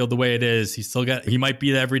 with outfield the way it is, he might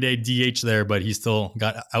be the everyday DH there, but he's still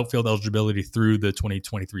got outfield eligibility through the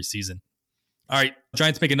 2023 season. All right,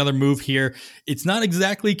 Giants make another move here. It's not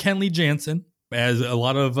exactly Kenley Jansen, as a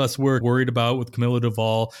lot of us were worried about with Camilo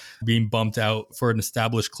Doval being bumped out for an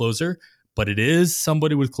established closer, but it is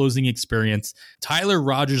somebody with closing experience. Tyler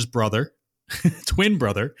Rogers' brother, twin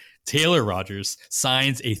brother, Taylor Rogers,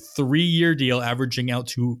 signs a 3-year deal averaging out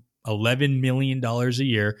to $11 million a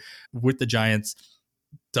year with the Giants.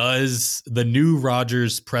 Does the new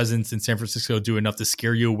Rogers presence in San Francisco do enough to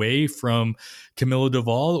scare you away from Camilo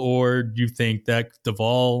Doval, or do you think that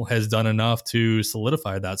Doval has done enough to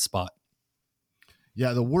solidify that spot?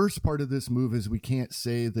 Yeah, the worst part of this move is we can't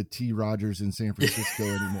say the T Rogers in San Francisco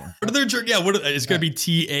anymore. It's going to be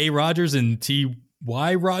T.A. Rogers and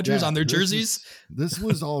T.Y. Rogers on their jerseys? This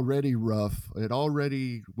was already rough. It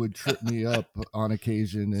already would trip me up on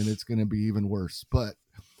occasion, and it's going to be even worse. But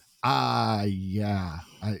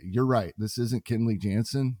you're right. This isn't Kenley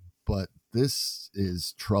Jansen, but this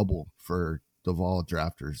is trouble for Doval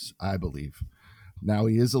drafters, I believe. Now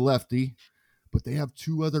he is a lefty, but they have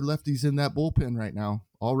 2 other lefties in that bullpen right now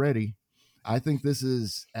already. I think this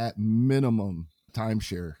is at minimum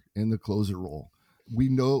timeshare in the closer role.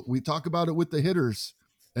 We talk about it with the hitters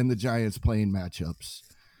and the Giants playing matchups.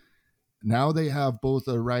 Now they have both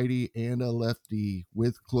a righty and a lefty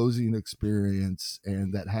with closing experience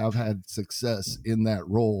and that have had success in that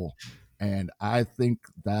role. And I think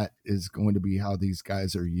that is going to be how these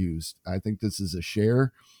guys are used. I think this is a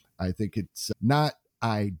share. I think it's not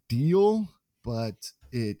ideal, but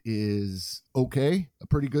it is okay. A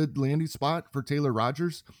pretty good landing spot for Taylor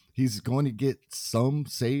Rogers. He's going to get some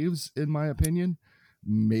saves, in my opinion,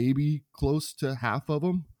 maybe close to half of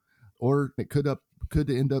them, or it could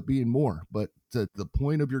end up being more. But to the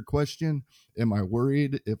point of your question, am I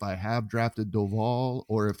worried if I have drafted Doval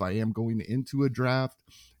or if I am going into a draft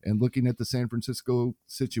and looking at the San Francisco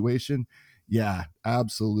situation? Yeah,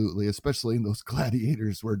 absolutely. Especially in those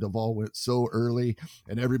Gladiators where Doval went so early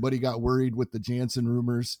and everybody got worried with the Jansen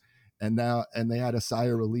rumors and they had a sigh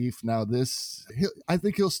of relief. Now I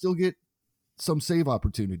think he'll still get some save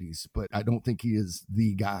opportunities, but I don't think he is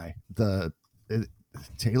the guy.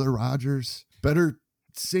 Taylor Rogers, better,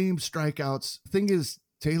 same strikeouts. Thing is,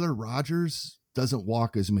 Taylor Rogers doesn't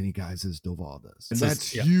walk as many guys as Doval does. And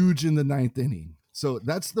that's huge in the 9th inning. So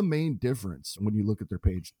that's the main difference when you look at their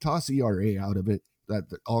page. Toss ERA out of it.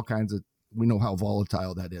 We know how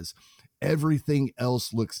volatile that is. Everything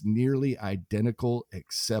else looks nearly identical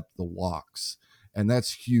except the walks. And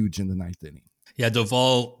that's huge in the 9th inning. Yeah,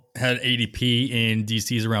 Doval had ADP in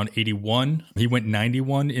DC's around 81. He went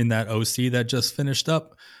 91 in that OC that just finished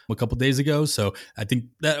up a couple days ago. So I think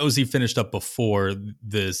that OC finished up before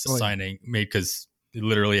this signing made, because It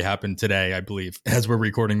literally happened today, I believe, as we're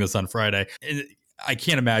recording this on Friday. I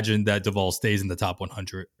can't imagine that Duvall stays in the top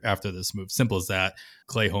 100 after this move. Simple as that.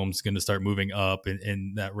 Clay Holmes is going to start moving up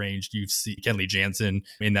in that range. You see Kenley Jansen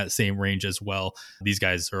in that same range as well. These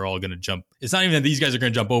guys are all going to jump. It's not even that these guys are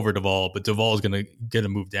going to jump over Duvall, but Duvall is going to get a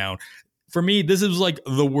move down. For me, this is like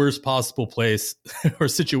the worst possible place or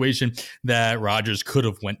situation that Rodgers could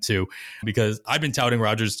have went to, because I've been touting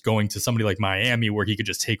Rodgers going to somebody like Miami where he could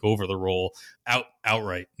just take over the role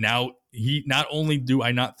outright. Now, he not only do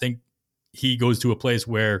I not think he goes to a place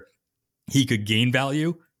where he could gain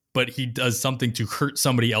value, but he does something to hurt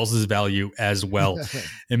somebody else's value as well.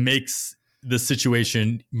 It makes the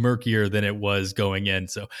situation murkier than it was going in.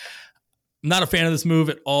 So I'm not a fan of this move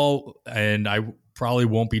at all. And I probably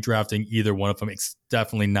won't be drafting either one of them. It's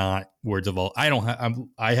definitely not where Duvall.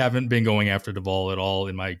 I haven't been going after Duvall at all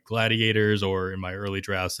in my Gladiators or in my early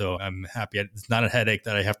draft. So I'm happy. It's not a headache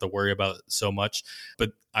that I have to worry about so much.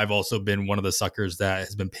 But I've also been one of the suckers that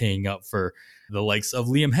has been paying up for the likes of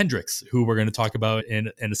Liam Hendriks, who we're going to talk about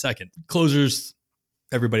in a second. Closers.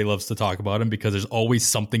 Everybody loves to talk about him because there's always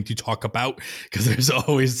something to talk about, because there's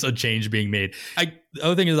always a change being made. The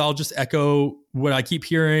other thing is, I'll just echo what I keep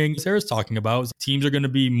hearing Sarah's talking about. Teams are going to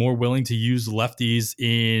be more willing to use lefties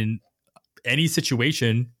in any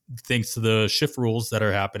situation thanks to the shift rules that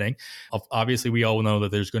are happening. Obviously, we all know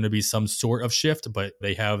that there's going to be some sort of shift, but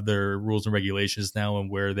they have their rules and regulations now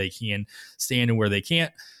and where they can stand and where they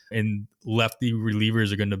can't. And lefty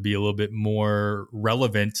relievers are going to be a little bit more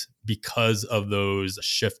relevant because of those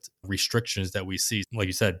shift restrictions that we see. Like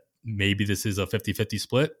you said, maybe this is a 50-50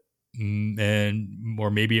 split,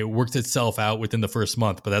 or maybe it worked itself out within the first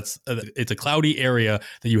month, but it's a cloudy area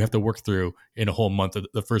that you have to work through in a whole month of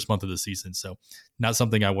the first month of the season. So not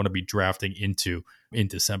something I want to be drafting into in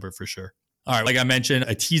December for sure. All right, like I mentioned,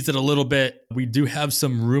 I teased it a little bit. We do have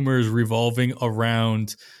some rumors revolving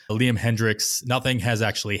around Liam Hendriks. Nothing has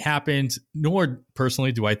actually happened, nor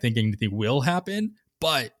personally do I think anything will happen,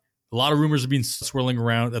 but a lot of rumors have been swirling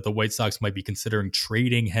around that the White Sox might be considering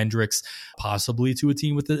trading Hendriks possibly to a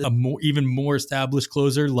team with even more established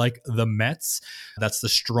closer like the Mets. That's the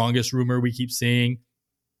strongest rumor we keep seeing.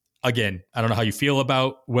 Again, I don't know how you feel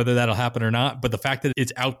about whether that'll happen or not, but the fact that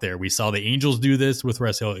it's out there, we saw the Angels do this with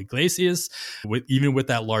Raisel Iglesias, even with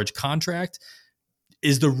that large contract.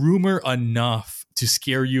 Is the rumor enough to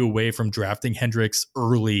scare you away from drafting Hendriks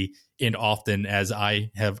early and often, as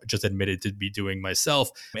I have just admitted to be doing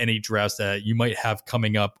myself? Any drafts that you might have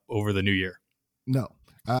coming up over the new year? No,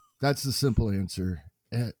 that's the simple answer.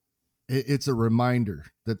 It's a reminder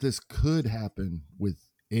that this could happen with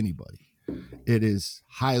anybody. It is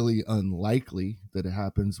highly unlikely that it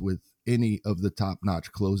happens with any of the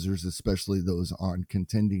top-notch closers, especially those on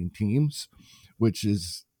contending teams, which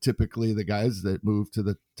is typically the guys that move to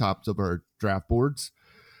the tops of our draft boards.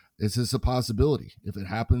 It's just a possibility. If it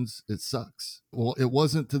happens, it sucks. Well, it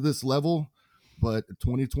wasn't to this level, but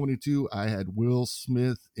 2022, I had Will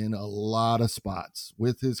Smith in a lot of spots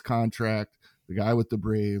with his contract, the guy with the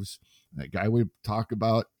Braves, that guy we talk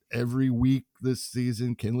about every week this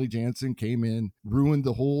season. Kenley Jansen came in, ruined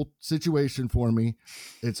the whole situation for me.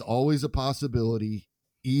 It's always a possibility,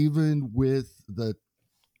 even with the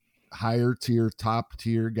higher tier, top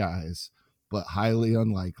tier guys, but highly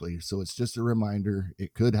unlikely. So it's just a reminder.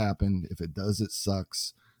 It could happen. If it does, it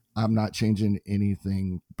sucks. I'm not changing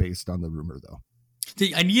anything based on the rumor, though.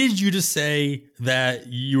 I needed you to say that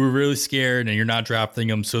you were really scared and you're not drafting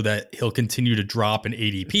him so that he'll continue to drop in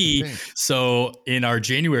ADP. So in our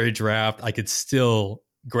January draft, I could still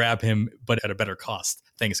grab him, but at a better cost.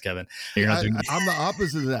 Thanks, Kevin. I'm the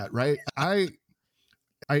opposite of that, right? I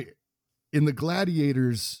in the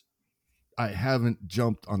Gladiators, I haven't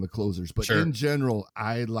jumped on the closers, but in general,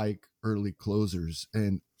 I like early closers,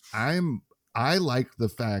 and I like the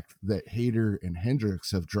fact that Hader and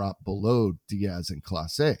Hendriks have dropped below Diaz and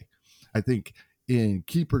Clase. I think in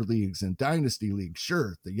keeper leagues and dynasty leagues,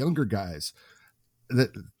 sure, the younger guys, that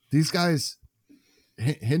these guys,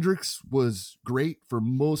 Hendriks was great for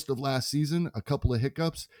most of last season, a couple of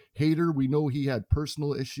hiccups. Hader, we know he had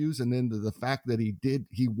personal issues, and then the fact that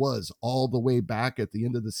he was all the way back at the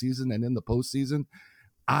end of the season and in the postseason.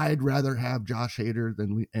 I'd rather have Josh Hader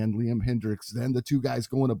and Liam Hendriks than the two guys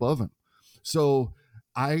going above him. So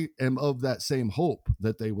I am of that same hope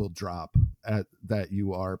that they will drop at that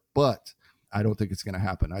you are, but I don't think it's going to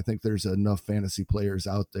happen. I think there's enough fantasy players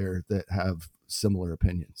out there that have similar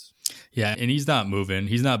opinions. Yeah, and he's not moving.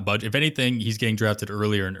 He's not budging. If anything, he's getting drafted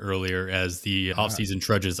earlier and earlier as the offseason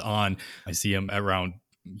trudges on. I see him around.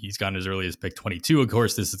 He's gone as early as pick 22. Of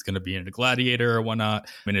course, this is going to be in a Gladiator or whatnot.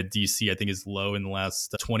 In a DC, I think is low in the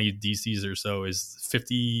last 20 DCs or so is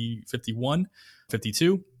 50, 51.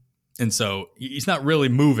 52. And so he's not really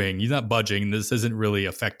moving. He's not budging. This isn't really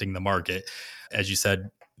affecting the market. As you said,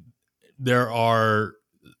 there's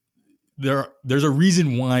a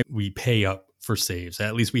reason why we pay up for saves.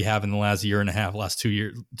 At least we have in the last year and a half, last 2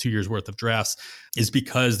 years worth of drafts, is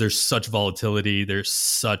because there's such volatility. There's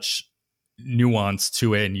such nuance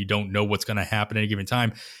to it, and you don't know what's going to happen at any given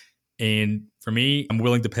time. And for me, I'm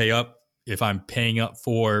willing to pay up if I'm paying up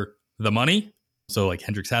for the money. So like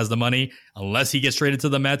Hendricks has the money. Unless he gets traded to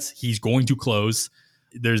the Mets, he's going to close.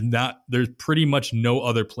 There's pretty much no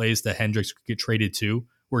other place that Hendricks could get traded to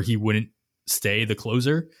where he wouldn't stay the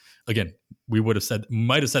closer. Again, we might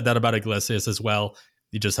have said that about Iglesias as well.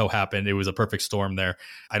 It just so happened it was a perfect storm there.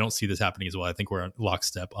 I don't see this happening as well. I think we're on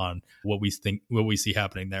lockstep on what we see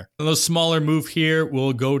happening there. A little smaller move here.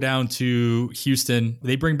 We'll go down to Houston.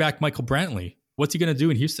 They bring back Michael Brantley. What's he going to do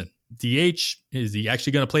in Houston? DH? Is he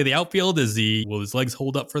actually going to play the outfield? Will his legs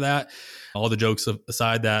hold up for that? All the jokes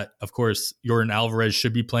aside, that of course Yordan Alvarez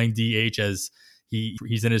should be playing DH as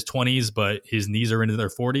he's in his 20s, but his knees are into their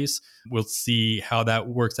 40s. We'll see how that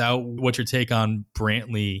works out. What's your take on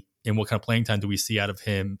Brantley and what kind of playing time do we see out of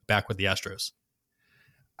him back with the Astros?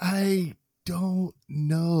 I don't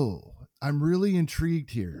know. I'm really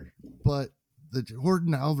intrigued here, but the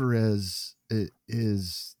Yordan Alvarez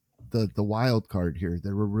is the wild card here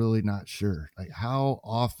that we're really not sure. Like, how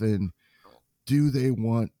often do they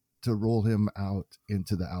want to roll him out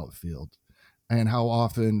into the outfield? And how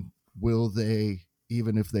often will they,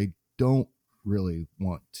 even if they don't really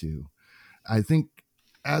want to? I think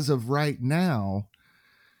as of right now,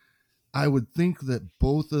 I would think that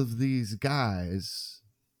both of these guys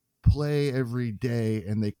play every day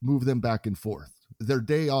and they move them back and forth. Their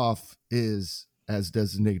day off is as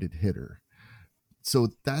designated hitter. So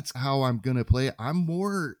that's how I'm going to play it. I'm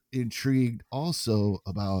more intrigued also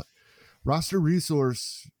about Roster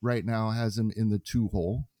Resource right now has him in the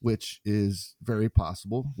 2-hole, which is very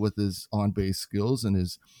possible with his on-base skills and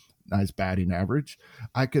his nice batting average.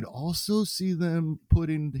 I could also see them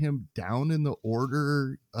putting him down in the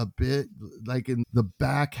order a bit, like in the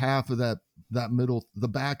back half of the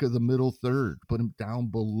back of the middle third, put him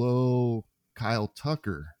down below Kyle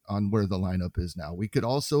Tucker on where the lineup is now. We could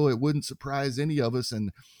also, it wouldn't surprise any of us,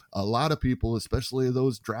 and a lot of people, especially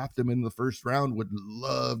those draft him in the first round, would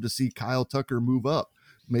love to see Kyle Tucker move up.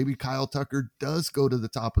 Maybe Kyle Tucker does go to the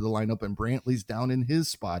top of the lineup and Brantley's down in his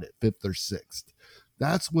spot at 5th or 6th.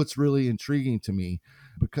 That's what's really intriguing to me,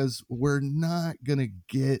 because we're not going to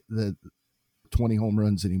get the 20 home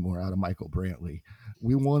runs anymore out of Michael Brantley.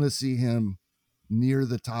 We want to see him near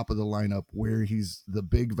the top of the lineup, where he's the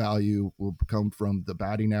big value will come from the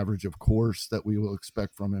batting average, of course, that we will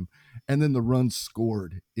expect from him, and then the runs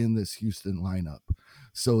scored in this Houston lineup.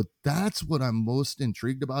 So that's what I'm most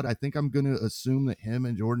intrigued about. I think I'm going to assume that him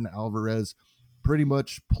and Yordan Alvarez pretty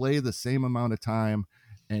much play the same amount of time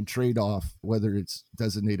and trade off whether it's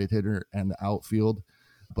designated hitter and the outfield.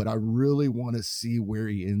 But I really want to see where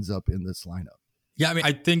he ends up in this lineup. Yeah, I mean,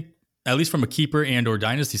 I think at least from a keeper and or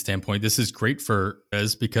dynasty standpoint, this is great for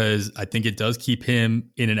us, because I think it does keep him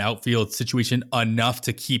in an outfield situation enough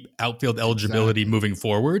to keep outfield eligibility moving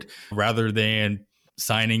forward, rather than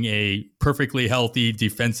signing a perfectly healthy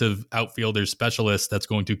defensive outfielder specialist that's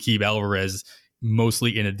going to keep Alvarez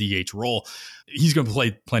mostly in a DH role. He's going to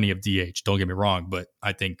play plenty of DH, don't get me wrong, but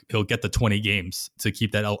I think he'll get the 20 games to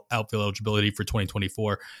keep that outfield eligibility for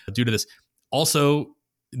 2024 due to this. Also,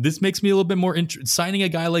 this makes me a little bit more interested. Signing a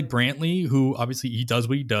guy like Brantley, who obviously he does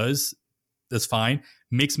what he does, that's fine,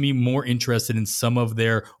 makes me more interested in some of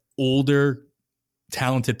their older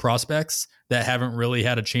talented prospects that haven't really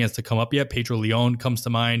had a chance to come up yet. Pedro Leon comes to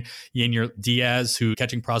mind. Yainer Diaz, who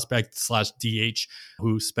catching prospect / DH,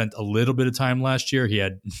 who spent a little bit of time last year. He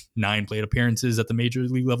had 9 plate appearances at the major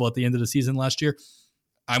league level at the end of the season last year.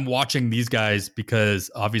 I'm watching these guys because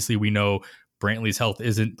obviously we know Brantley's health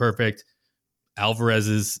isn't perfect.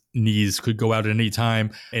 Alvarez's knees could go out at any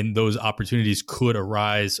time, and those opportunities could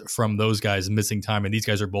arise from those guys missing time. And these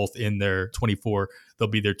guys are both in their 24. They'll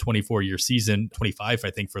be their 24-year season, 25, I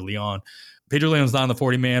think, for Leon. Pedro Leon's not on the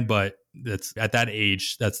 40-man, but that's at that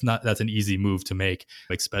age, that's an easy move to make,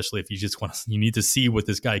 especially if you just you need to see what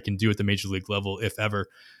this guy can do at the major league level, if ever.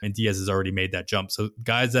 And Diaz has already made that jump. So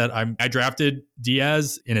guys that I drafted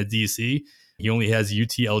Diaz in a DC. He only has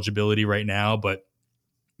UT eligibility right now, but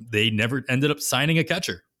they never ended up signing a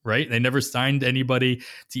catcher, right? They never signed anybody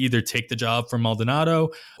to either take the job from Maldonado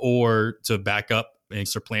or to back up and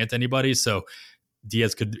supplant anybody. So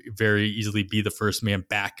Diaz could very easily be the first man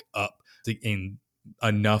back up in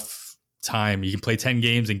enough time. You can play 10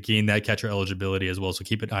 games and gain that catcher eligibility as well. So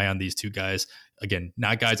keep an eye on these two guys. Again,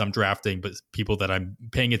 not guys I'm drafting, but people that I'm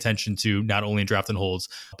paying attention to, not only in draft and holds,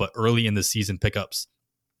 but early in the season pickups.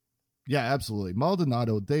 Yeah, absolutely.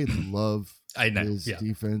 Maldonado, they love his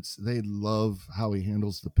defense. They love how he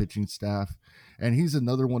handles the pitching staff. And he's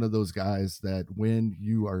another one of those guys that when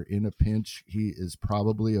you are in a pinch, he is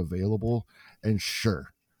probably available. And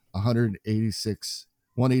sure, 186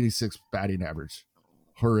 batting average.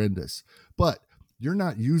 Horrendous. But you're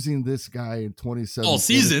not using this guy in 27 all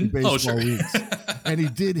season baseball weeks. And he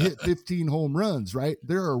did hit 15 home runs, right?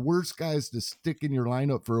 There are worse guys to stick in your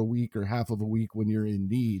lineup for a week or half of a week when you're in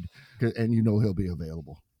need, and you know he'll be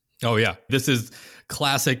available. Oh, yeah. This is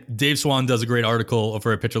classic. Dave Swan does a great article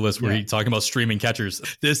for a pitcher list where he's talking about streaming catchers.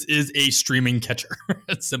 This is a streaming catcher.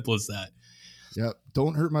 It's simple as that. Yep.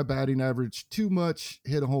 Don't hurt my batting average too much.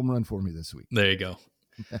 Hit a home run for me this week. There you go.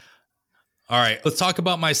 All right, let's talk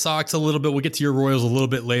about my Sox a little bit. We'll get to your Royals a little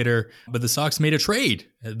bit later. But the Sox made a trade,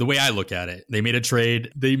 the way I look at it. They made a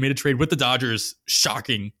trade. They made a trade with the Dodgers.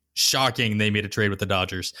 Shocking. They made a trade with the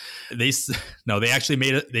Dodgers. They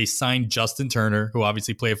signed Justin Turner, who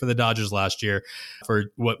obviously played for the Dodgers last year,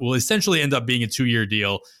 for what will essentially end up being a 2-year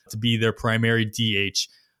deal to be their primary DH.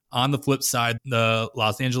 On the flip side, the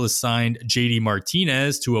Los Angeles signed JD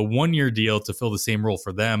Martinez to a 1-year deal to fill the same role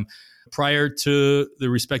for them. Prior to the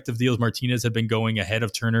respective deals, Martinez had been going ahead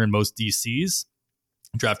of Turner in most DCs,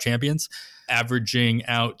 draft champions, averaging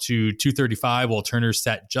out to 235, while Turner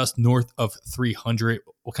sat just north of 300.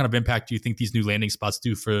 What kind of impact do you think these new landing spots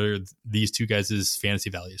do for these two guys' fantasy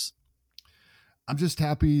values? I'm just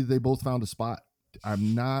happy they both found a spot.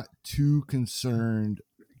 I'm not too concerned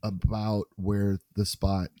about where the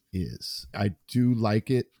spot is. I do like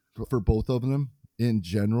it for both of them in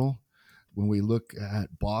general. When we look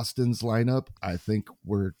at Boston's lineup, I think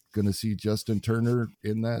we're going to see Justin Turner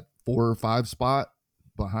in that 4 or 5 spot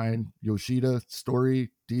behind Yoshida,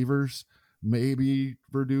 Story, Devers. Maybe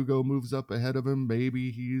Verdugo moves up ahead of him.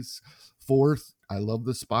 Maybe he's 4th. I love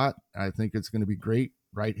the spot. I think it's going to be great.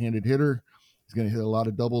 Right-handed hitter. He's going to hit a lot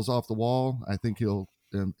of doubles off the wall. I think he'll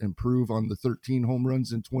improve on the 13 home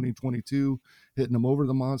runs in 2022, hitting them over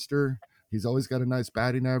the monster. He's always got a nice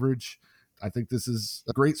batting average. I think this is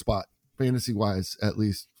a great spot, fantasy wise, at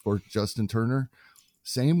least for Justin Turner.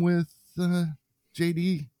 Same with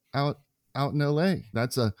JD out in LA.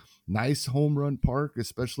 That's a nice home run park,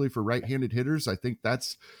 especially for right-handed hitters. I think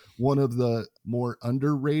that's one of the more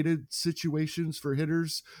underrated situations for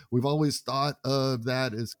hitters. We've always thought of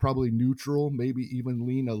that as probably neutral, maybe even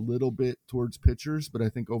lean a little bit towards pitchers. But I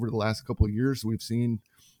think over the last couple of years, we've seen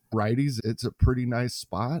righties. It's a pretty nice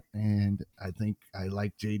spot. And I think I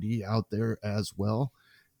like JD out there as well.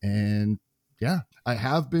 And yeah, I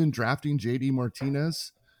have been drafting JD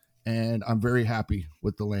Martinez, and I'm very happy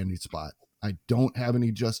with the landing spot. I don't have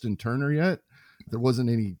any Justin Turner yet. There wasn't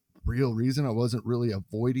any real reason. I wasn't really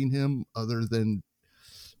avoiding him other than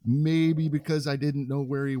maybe because I didn't know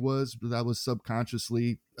where he was, but that was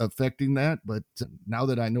subconsciously affecting that. But now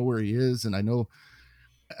that I know where he is, and I know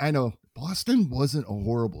Boston wasn't a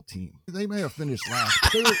horrible team. They may have finished last.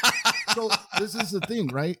 So this is the thing,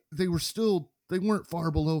 right? They weren't far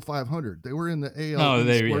below 500. They were in the AL. No,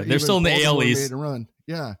 they're still in the AL East. Made a run.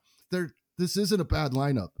 Yeah, this isn't a bad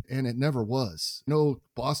lineup, and it never was. No,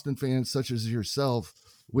 Boston fans such as yourself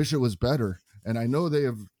wish it was better, and I know they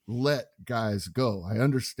have let guys go. I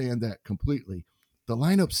understand that completely. The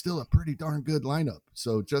lineup's still a pretty darn good lineup.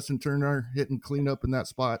 So Justin Turner hitting cleanup in that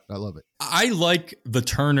spot, I love it. I like the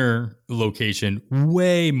Turner location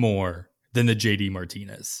way more than the JD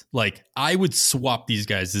Martinez. Like, I would swap these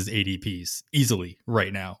guys as ADPs easily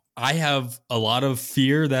right now. I have a lot of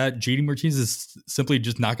fear that JD Martinez is simply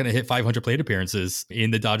just not going to hit 500 plate appearances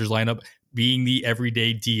in the Dodgers lineup, being the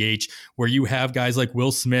everyday DH, where you have guys like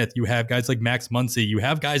Will Smith, you have guys like Max Muncy, you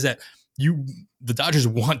have guys that the Dodgers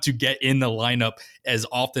want to get in the lineup as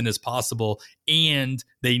often as possible, and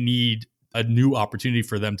they need a new opportunity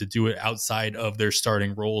for them to do it outside of their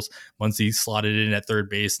starting roles. Muncy slotted in at third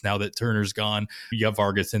base now that Turner's gone. You have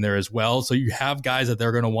Vargas in there as well. So you have guys that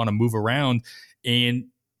they're going to want to move around, and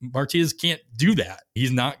Martinez can't do that.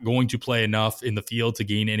 He's not going to play enough in the field to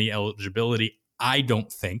gain any eligibility, I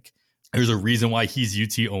don't think. There's a reason why he's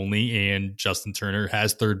UT only and Justin Turner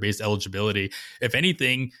has third base eligibility. If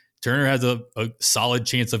anything, Turner has a solid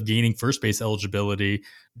chance of gaining first base eligibility,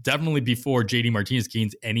 definitely before JD Martinez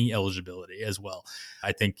gains any eligibility as well.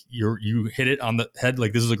 I think you hit it on the head.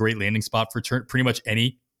 Like, this is a great landing spot for pretty much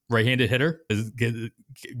any right-handed hitter, be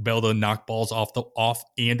able to knock balls off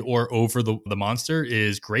and or over the monster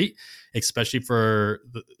is great, especially for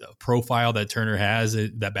the profile that Turner has.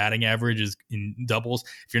 That batting average is in doubles.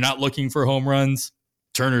 If you're not looking for home runs,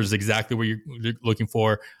 Turner is exactly what you're looking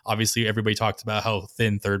for. Obviously, everybody talks about how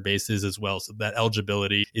thin third base is as well, so that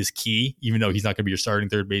eligibility is key. Even though he's not going to be your starting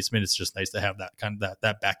third baseman, it's just nice to have that kind of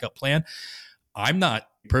that backup plan. I'm not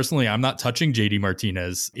touching JD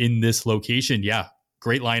Martinez in this location. Yeah,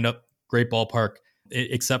 great lineup, great ballpark,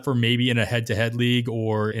 except for maybe in a head-to-head league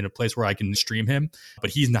or in a place where I can stream him. But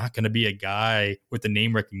he's not going to be a guy with the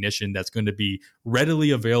name recognition that's going to be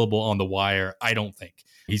readily available on the wire, I don't think.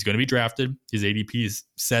 He's going to be drafted. His ADP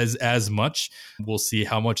says as much. We'll see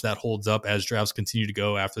how much that holds up as drafts continue to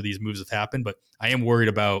go after these moves have happened. But I am worried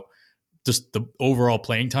about just the overall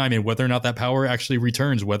playing time and whether or not that power actually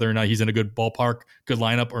returns, whether or not he's in a good ballpark, good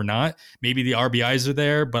lineup or not. Maybe the RBIs are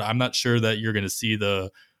there, but I'm not sure that you're going to see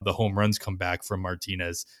the home runs come back from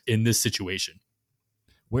Martinez in this situation.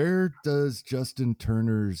 Where does Justin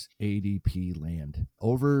Turner's ADP land?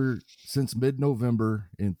 Since mid-November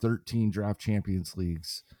in 13 draft champions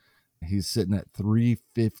leagues, he's sitting at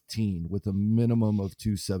 315 with a minimum of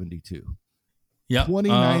 272. Yeah.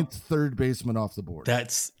 29th third baseman off the board.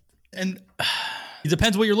 And it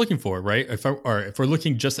depends what you're looking for, right? If we're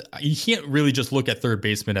looking you can't really just look at third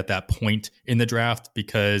baseman at that point in the draft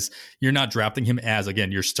because you're not drafting him as,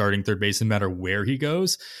 again, your starting third baseman no matter where he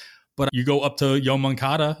goes. But you go up to Yoan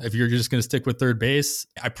Moncada if you're just going to stick with third base.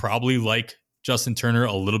 I probably like Justin Turner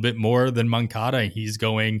a little bit more than Moncada. He's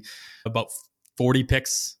going about 40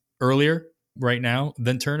 picks earlier right now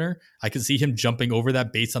than Turner. I can see him jumping over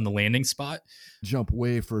that based on the landing spot. Jump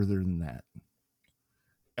way further than that.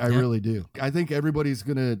 I really do. I think everybody's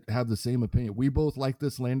going to have the same opinion. We both like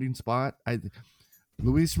this landing spot.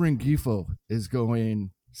 Luis Rengifo is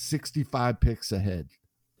going 65 picks ahead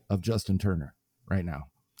of Justin Turner right now.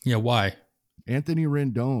 Yeah, why? Anthony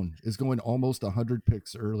Rendon is going almost 100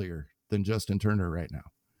 picks earlier than Justin Turner right now.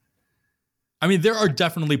 I mean, there are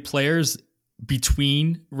definitely players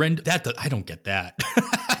between Rendon. I don't get that.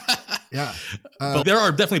 Yeah. But there are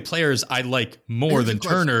definitely players I like more than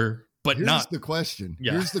Turner, but Here's not. The question.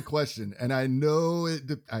 Yeah. Here's the question. And I know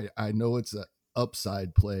I know it's a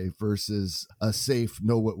upside play versus a safe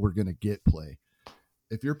know what we're going to get play.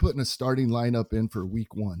 If you're putting a starting lineup in for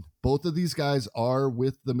week 1, both of these guys are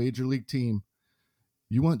with the major league team.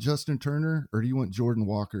 You want Justin Turner or do you want Jordan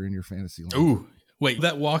Walker in your fantasy lineup? Ooh, wait,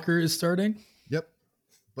 that Walker is starting? Yep.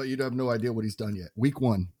 But you have no idea what he's done yet. Week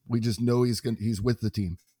 1, we just know he's with the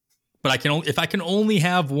team. But if I can only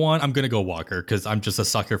have one, I'm going to go Walker because I'm just a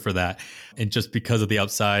sucker for that. And just because of the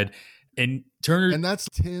upside. And Turner. And that's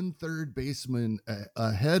 10 third basemen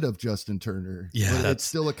ahead of Justin Turner. Yeah. But it's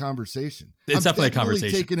still a conversation. It's definitely a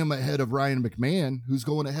conversation. Taking him ahead of Ryan McMahon, who's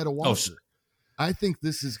going ahead of Walker. I think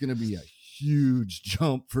this is going to be a huge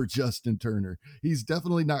jump for Justin Turner. He's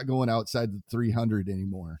definitely not going outside the 300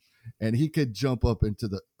 anymore. And he could jump up into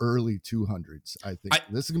the early 200s, I think.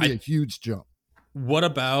 This is going to be a huge jump.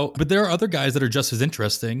 But there are other guys that are just as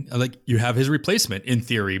interesting. Like you have his replacement, in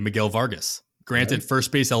theory, Miguel Vargas. Granted, right.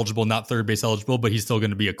 First base eligible, not third base eligible, but he's still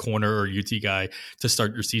going to be a corner or UT guy to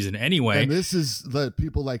start your season anyway. And this is the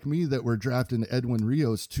people like me that were drafting Edwin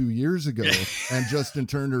Rios 2 years ago and Justin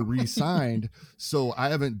Turner re-signed. So I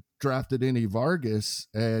haven't drafted any Vargas,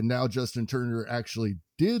 and now Justin Turner actually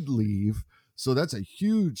did leave. So that's a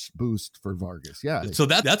huge boost for Vargas. Yeah. So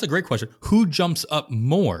that's a great question. Who jumps up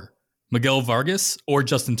more? Miguel Vargas or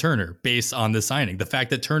Justin Turner based on the signing? The fact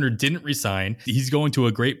that Turner didn't resign, he's going to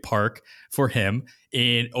a great park for him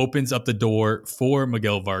and opens up the door for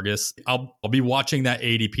Miguel Vargas. I'll be watching that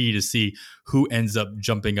ADP to see who ends up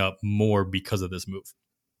jumping up more because of this move.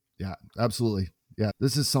 Yeah, absolutely. Yeah,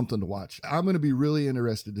 this is something to watch. I'm going to be really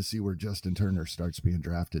interested to see where Justin Turner starts being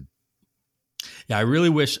drafted. Yeah, I really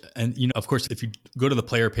wish, and of course, if you go to the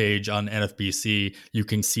player page on NFBC, you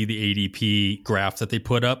can see the ADP graph that they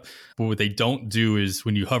put up. But what they don't do is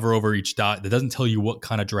when you hover over each dot, that doesn't tell you what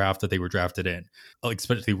kind of draft that they were drafted in. Like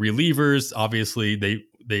especially relievers, obviously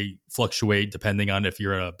they fluctuate depending on if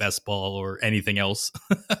you're a best ball or anything else,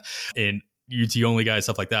 and UT only guys,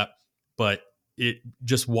 stuff like that. But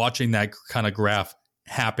just watching that kind of graph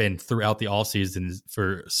happen throughout the offseason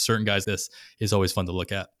for certain guys, this is always fun to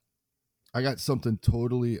look at. I got something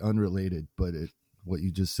totally unrelated, but what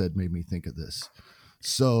you just said made me think of this.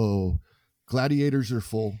 So gladiators are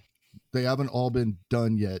full. They haven't all been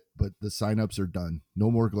done yet, but the signups are done.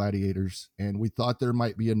 No more gladiators. And we thought there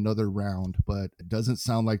might be another round, but it doesn't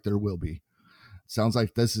sound like there will be. It sounds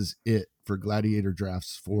like this is it for gladiator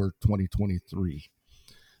drafts for 2023.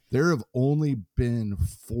 there have only been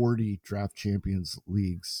 40 draft champions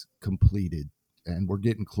leagues completed, and we're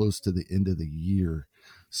getting close to the end of the year.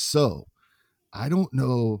 So I don't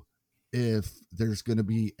know if there's going to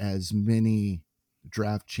be as many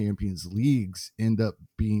draft champions leagues end up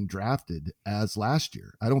being drafted as last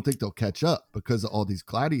year. I don't think they'll catch up because of all these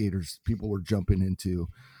gladiators people were jumping into.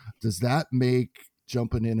 Does that make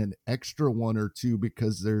jumping in an extra one or two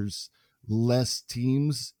because there's less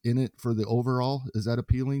teams in it for the overall? Is that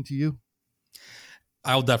appealing to you?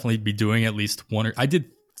 I'll definitely be doing at least one. I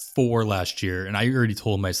did 4 last year, and I already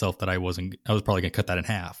told myself that I was probably going to cut that in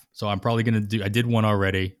half. So I'm probably going to I did one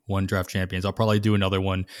already, one draft champions. I'll probably do another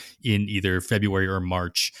one in either February or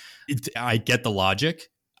March. I get the logic.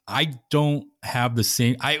 I don't have the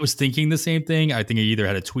same. I was thinking the same thing. I think I either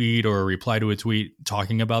had a tweet or a reply to a tweet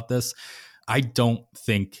talking about this. I don't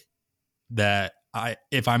think that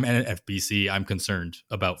if I'm in an FBC, I'm concerned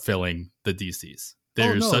about filling the DCs.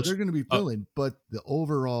 They're going to be filling, but the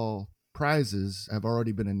overall prizes have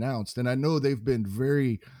already been announced. And I know they've been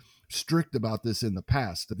very strict about this in the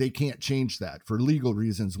past. They can't change that for legal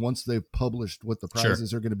reasons. Once they've published what the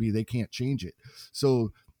prizes are going to be, they can't change it.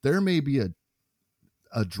 So there may be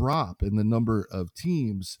a drop in the number of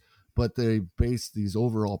teams, but they base these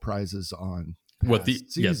overall prizes on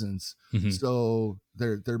seasons. Mm-hmm. So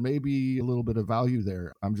there may be a little bit of value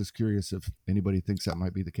there. I'm just curious if anybody thinks that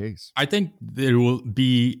might be the case. I think there will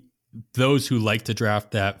be those who like to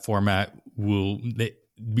draft that format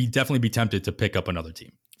definitely be tempted to pick up another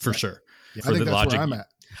team for sure. Yeah, I think that's where I'm at.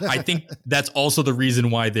 I think that's also the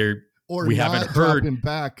reason why we haven't heard him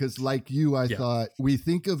back, because like you, I thought we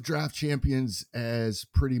think of draft champions as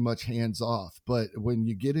pretty much hands off, but when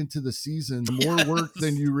you get into the season, more work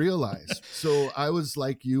than you realize. So I was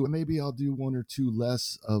like you, maybe I'll do 1 or 2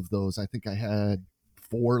 less of those. I think I had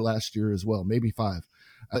 4 last year as well, maybe 5.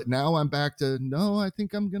 Now I'm back to, no, I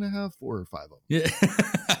think I'm going to have 4 or 5 of them. Yeah.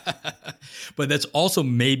 But that's also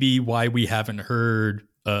maybe why we haven't heard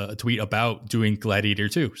a tweet about doing Gladiator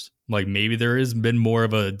 2s. Like maybe there has been more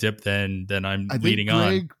of a dip than I'm leading on.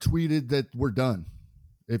 Greg tweeted that we're done.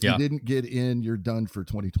 If you didn't get in, you're done for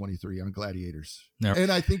 2023 on Gladiators. No.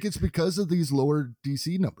 And I think it's because of these lower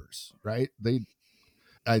DC numbers, right?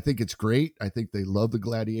 I think it's great. I think they love the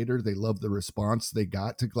Gladiator. They love the response they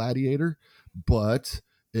got to Gladiator, but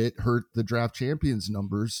it hurt the draft champions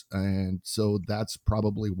numbers. And so that's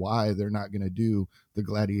probably why they're not going to do the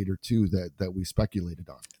Gladiator 2 that we speculated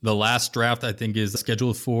on. The last draft, I think, is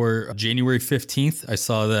scheduled for January 15th. I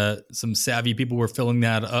saw that some savvy people were filling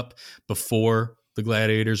that up before the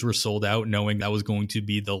Gladiators were sold out, knowing that was going to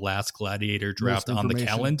be the last Gladiator draft on the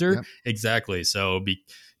calendar. Yep. Exactly. So be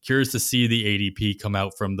curious to see the ADP come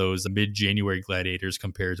out from those mid-January Gladiators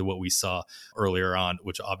compared to what we saw earlier on,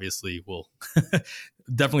 which obviously will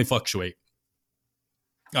definitely fluctuate.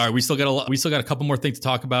 All right, we still got a couple more things to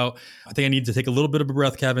talk about. I think I need to take a little bit of a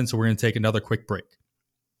breath, Kevin, so we're going to take another quick break.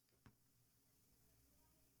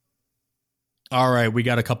 All right, we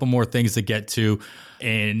got a couple more things to get to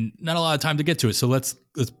and not a lot of time to get to it. So let's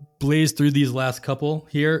blaze through these last couple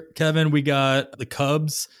here. Kevin, we got the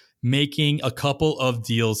Cubs making a couple of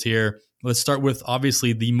deals here. Let's start with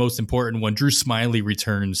obviously the most important one. Drew Smyly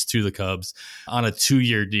returns to the Cubs on a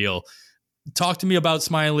 2-year deal. Talk to me about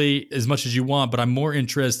Smyly as much as you want, but I'm more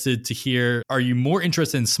interested to hear, are you more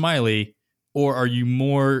interested in Smyly or are you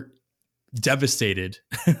more devastated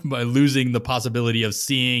by losing the possibility of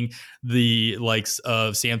seeing the likes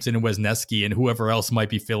of Sampson and Wesneski and whoever else might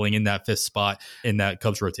be filling in that 5th spot in that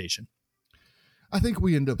Cubs rotation? I think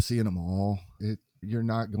we end up seeing them all. You're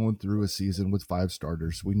not going through a season with 5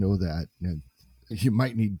 starters. We know that. And you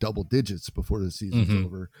might need double digits before the season's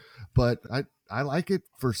over. But I like it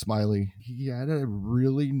for Smyly. He had a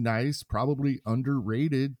really nice, probably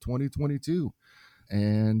underrated 2022.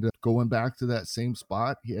 And going back to that same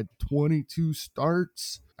spot, he had 22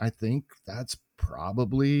 starts. I think that's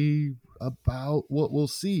probably about what we'll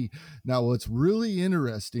see. Now, what's really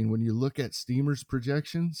interesting when you look at Steamer's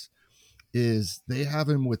projections is they have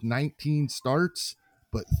him with 19 starts,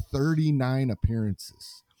 but 39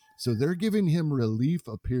 appearances. So they're giving him relief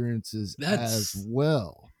appearances as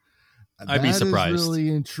well. I'd be surprised. That is really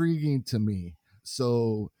intriguing to me.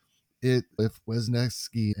 So if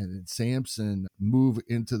Wesneski and Sampson move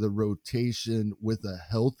into the rotation with a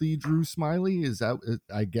healthy Drew Smyly,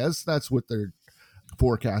 I guess that's what they're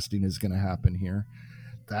forecasting is going to happen here.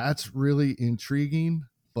 That's really intriguing,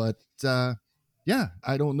 but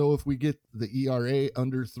I don't know if we get the ERA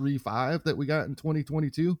under 3.5 that we got in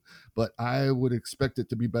 2022, but I would expect it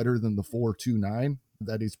to be better than the 4.29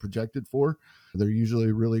 that he's projected for. They're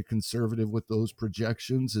usually really conservative with those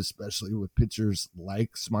projections, especially with pitchers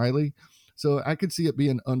like Smyly. So I could see it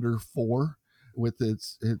being under 4 with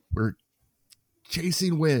we're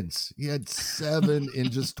chasing wins. He had 7 in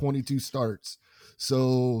just 22 starts.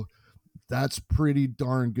 So that's pretty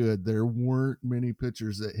darn good. There weren't many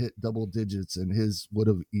pitchers that hit double digits, and his would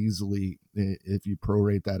have easily, if you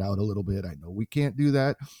prorate that out a little bit. I know we can't do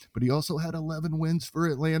that, but he also had 11 wins for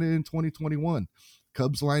Atlanta in 2021.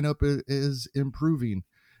 Cubs lineup is improving.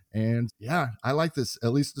 And yeah, I like this,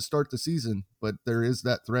 at least to start the season, but there is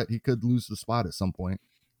that threat he could lose the spot at some point.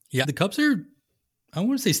 Yeah, the Cubs are, I don't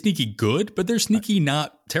want to say sneaky good, but they're sneaky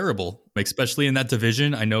not terrible, especially in that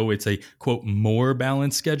division. I know it's a, quote, more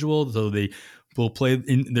balanced schedule, so they will play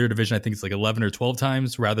in their division, I think it's like 11 or 12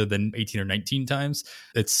 times rather than 18 or 19 times.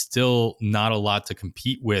 It's still not a lot to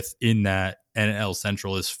compete with in that NL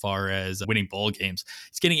Central as far as winning ball games.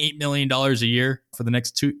 He's getting $8 million a year for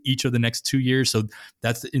each of the next 2 years. So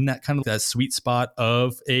that's in that kind of that sweet spot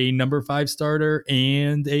of a number 5 starter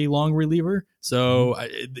and a long reliever. So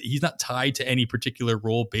he's not tied to any particular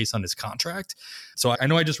role based on his contract. So I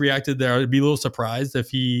know I just reacted there. I'd be a little surprised if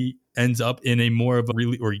he ends up in a more of a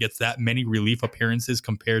relief, or he gets that many relief appearances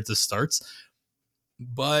compared to starts.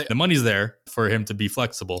 But the money's there for him to be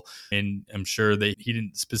flexible. And I'm sure he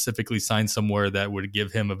didn't specifically sign somewhere that would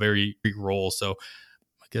give him a very big role. So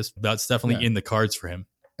I guess that's definitely in the cards for him.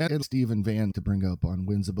 And Steven Van to bring up on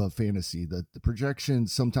Wins Above Fantasy, that the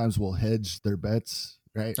projections sometimes will hedge their bets,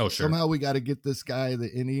 right? Oh, sure. Somehow we got to get this guy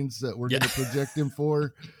the innings that we're going to project him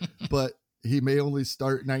for, but he may only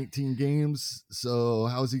start 19 games. So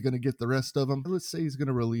how's he going to get the rest of them? Let's say he's going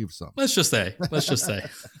to relieve some. Let's just say.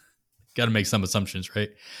 Got to make some assumptions, right?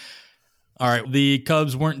 All right. The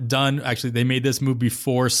Cubs weren't done. Actually, they made this move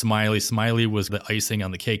before Smiley. Smiley was the icing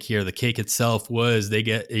on the cake here. The cake itself was they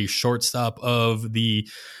get a shortstop of the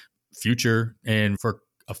future. And for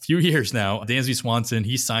a few years now, Dansby Swanson,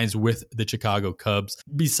 he signs with the Chicago Cubs.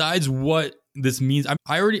 Besides what this means,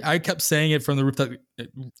 I kept saying it from the rooftop.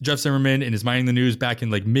 Jeff Zimmerman in his Minding the News back in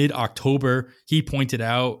like mid-October, he pointed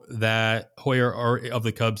out that Hoyer of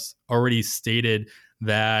the Cubs already stated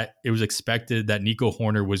that it was expected that Nico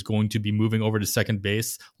Hoerner was going to be moving over to second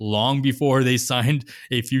base long before they signed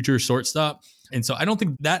a future shortstop. And so I don't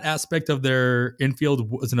think that aspect of their infield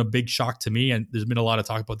wasn't a big shock to me. And there's been a lot of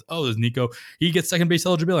talk about, there's Nico, he gets second base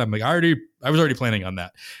eligibility. I'm like, I was already planning on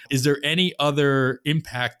that. Is there any other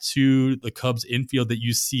impact to the Cubs infield that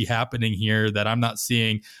you see happening here that I'm not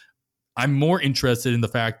seeing? I'm more interested in the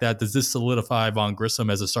fact that does this solidify Vaughn Grissom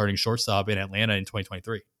as a starting shortstop in Atlanta in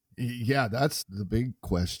 2023? Yeah, that's the big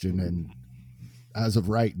question. And as of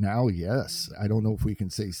right now, yes. I don't know if we can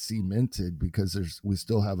say cemented because we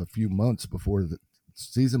still have a few months before the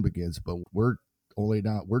season begins, but we're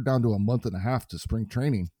down to a month and a half to spring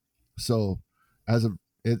training. So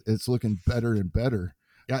it's looking better and better.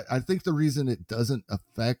 I think the reason it doesn't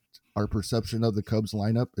affect our perception of the Cubs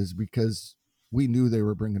lineup is because we knew they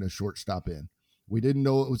were bringing a shortstop in. We didn't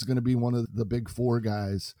know it was going to be one of the big 4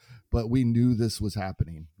 guys, but we knew this was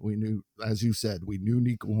happening. We knew, as you said, we knew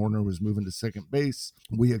Nico Hoerner was moving to second base.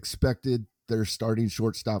 We expected their starting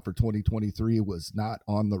shortstop for 2023 was not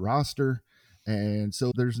on the roster. And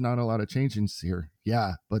so there's not a lot of changes here.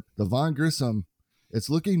 Yeah, but the Vaughn Grissom, it's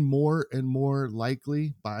looking more and more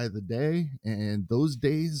likely by the day. And those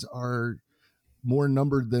days are more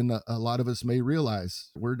numbered than a lot of us may realize.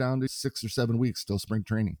 We're down to 6 or 7 weeks till spring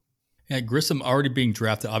training. Yeah, Grissom already being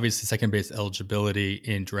drafted, obviously second base eligibility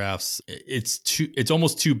in drafts. It's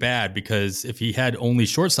almost too bad because if he had only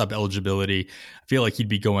shortstop eligibility, I feel like he'd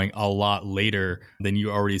be going a lot later than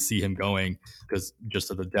you already see him going because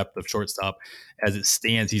just of the depth of shortstop. As it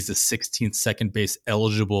stands, he's the 16th second base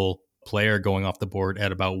eligible player going off the board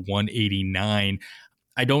at about 189.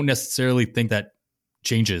 I don't necessarily think that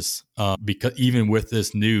changes because even with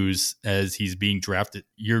this news as he's being drafted,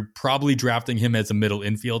 you're probably drafting him as a middle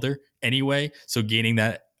infielder anyway. So gaining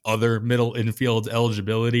that other middle infield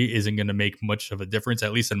eligibility isn't going to make much of a difference,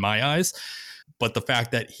 at least in my eyes. But the fact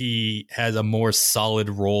that he has a more solid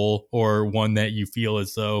role or one that you feel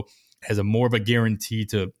as though has a more of a guarantee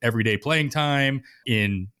to everyday playing time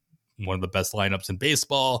in one of the best lineups in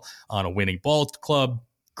baseball on a winning ball club.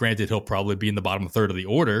 Granted, he'll probably be in the bottom third of the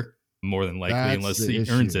order more than likely, unless he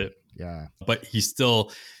earns it. Yeah. But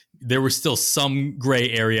there was still some gray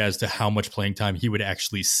area as to how much playing time he would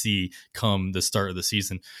actually see come the start of the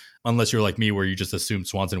season. Unless you're like me, where you just assumed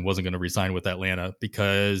Swanson wasn't going to re-sign with Atlanta,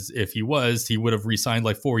 because if he was, he would have re-signed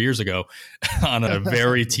like 4 years ago on a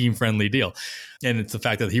very team-friendly deal. And it's the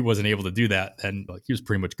fact that he wasn't able to do that, and he was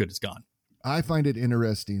pretty much good as gone. I find it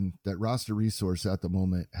interesting that Roster Resource at the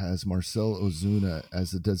moment has Marcell Ozuna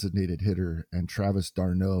as the designated hitter and Travis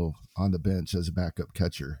d'Arnaud on the bench as a backup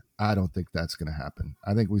catcher. I don't think that's going to happen.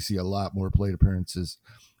 I think we see a lot more plate appearances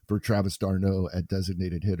for Travis d'Arnaud at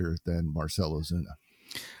designated hitter than Marcell Ozuna.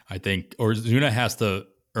 I think Ozuna has to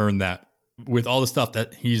earn that with all the stuff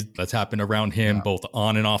that's happened around him, both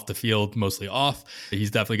on and off the field, mostly off. He's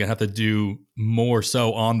definitely gonna have to do more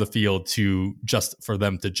so on the field for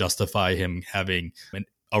them to justify him having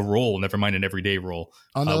a role, never mind an everyday role.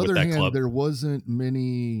 On the other hand, club. There wasn't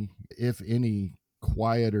many, if any,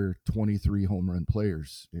 quieter 23 home run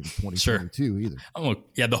players in 2022 either. Oh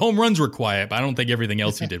yeah, the home runs were quiet, but I don't think everything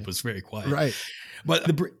else he did was very quiet. Right. But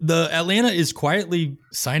the Atlanta is quietly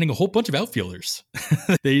signing a whole bunch of outfielders.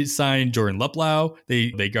 They signed Jordan Luplow.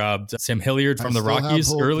 They grabbed Sam Hilliard from the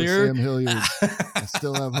Rockies earlier. Sam Hilliard. I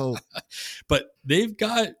still have hope. But they've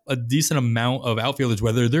got a decent amount of outfielders.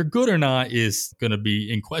 Whether they're good or not is going to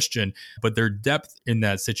be in question. But their depth in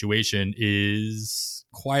that situation is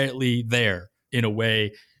quietly there in a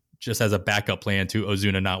way, just as a backup plan to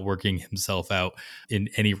Ozuna not working himself out in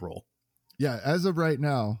any role. Yeah, as of right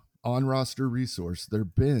now, on Roster Resource, their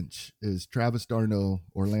bench is Travis d'Arnaud,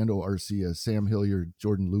 Orlando Arcia, Sam Hilliard,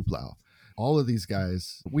 Jordan Luplow. All of these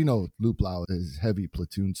guys, we know Luplow is heavy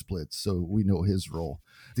platoon splits, so we know his role.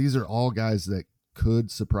 These are all guys that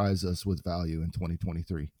could surprise us with value in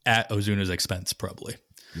 2023. At Ozuna's expense, probably.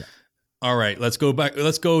 Yeah. All right, let's go back.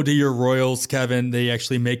 Let's go to your Royals, Kevin. They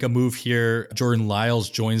actually make a move here. Jordan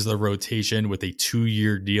Lyles joins the rotation with a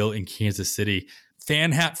 2-year deal in Kansas City.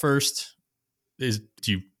 Fan hat first. Do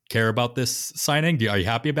you care about this signing? Are you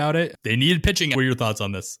happy about it? They needed pitching. What are your thoughts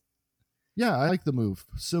on this? Yeah, I like the move.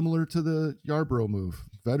 Similar to the Yarbrough move.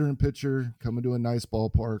 Veteran pitcher coming to a nice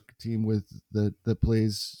ballpark, team with that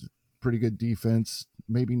plays pretty good defense.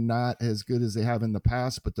 Maybe not as good as they have in the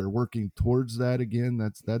past, but they're working towards that again.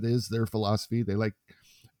 That is their philosophy. They like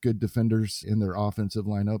good defenders in their offensive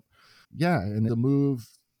lineup. Yeah, and the move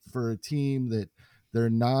for a team that they're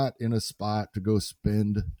not in a spot to go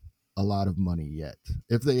spend a lot of money yet,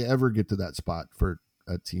 if they ever get to that spot for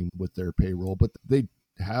a team with their payroll. But they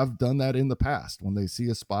have done that in the past. When they see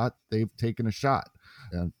a spot, they've taken a shot.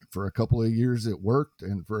 And for a couple of years it worked,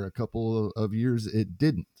 and for a couple of years it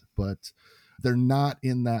didn't. But they're not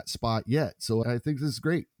in that spot yet. So I think this is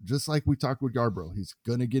great. Just like we talked with Yarbrough, he's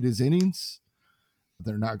going to get his innings.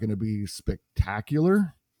 They're not going to be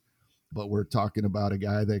spectacular, but we're talking about a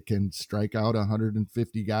guy that can strike out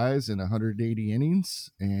 150 guys in 180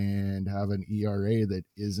 innings and have an ERA that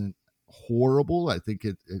isn't horrible. I think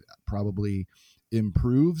it probably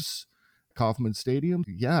improves Kauffman Stadium.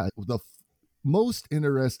 Yeah, the most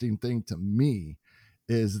interesting thing to me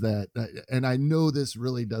is that, and I know this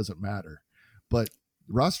really doesn't matter, but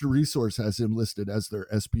Roster Resource has him listed as their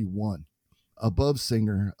SP1, above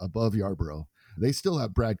Singer, above Yarbrough. They still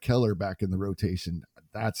have Brad Keller back in the rotation.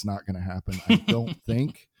 That's not going to happen, I don't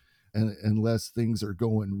think, unless things are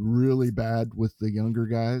going really bad with the younger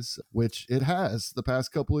guys, which it has the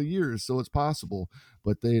past couple of years, so it's possible.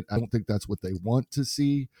 But I don't think that's what they want to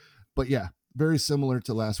see. But yeah, very similar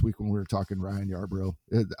to last week when we were talking Ryan Yarbrough.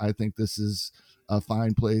 I think this is a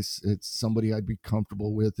fine place. It's somebody I'd be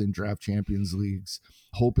comfortable with in draft champions leagues,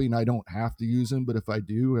 hoping I don't have to use him, but if I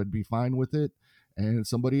do, I'd be fine with it. And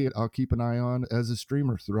somebody I'll keep an eye on as a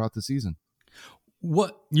streamer throughout the season.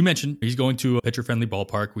 What you mentioned, he's going to a pitcher-friendly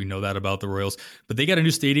ballpark. We know that about the Royals, but they got a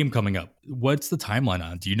new stadium coming up. What's the timeline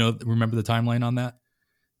on? Do you remember the timeline on that?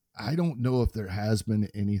 I don't know if there has been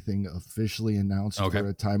anything officially announced for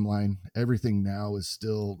a timeline. Everything now is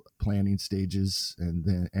still planning stages, and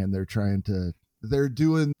they're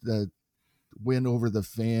doing the win over the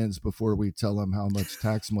fans before we tell them how much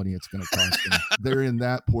tax money it's going to cost them. They're in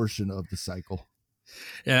that portion of the cycle.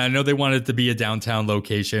 And I know they wanted it to be a downtown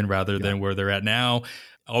location rather than where they're at now.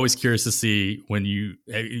 Always curious to see when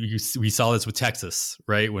we saw this with Texas,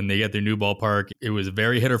 right? When they get their new ballpark, it was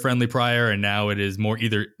very hitter friendly prior, and now it is more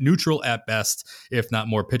either neutral at best, if not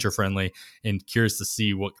more pitcher friendly. And curious to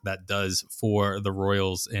see what that does for the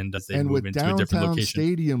Royals and as they move into a different location.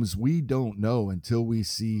 Stadiums, we don't know until we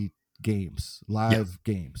see games, live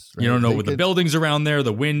games. Right? You don't know what the buildings around there,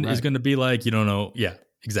 the wind is going to be like. You don't know. Yeah,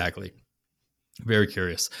 exactly. Very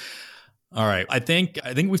curious. All right. I think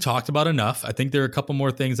we've talked about enough. I think there are a couple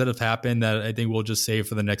more things that have happened that I think we'll just save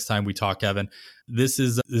for the next time we talk, Kevin. This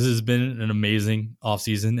has been an amazing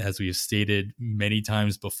offseason, as we have stated many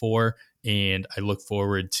times before. And I look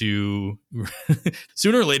forward to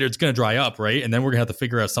sooner or later, it's going to dry up, right? And then we're going to have to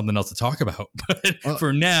figure out something else to talk about. But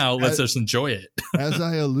for now, let's just enjoy it. As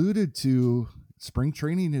I alluded to, spring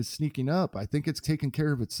training is sneaking up. I think it's taking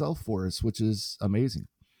care of itself for us, which is amazing.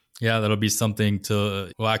 Yeah, that'll be something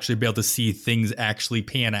we'll actually be able to see things actually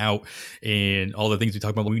pan out, and all the things we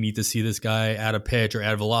talk about. We need to see this guy add a pitch or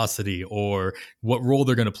add velocity, or what role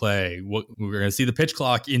they're going to play. We're going to see the pitch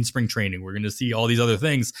clock in spring training. We're going to see all these other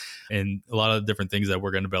things, and a lot of different things that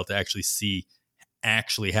we're going to be able to actually see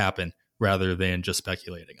actually happen, rather than just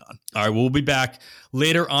speculating on. All right, we'll be back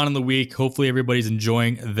later on in the week. Hopefully everybody's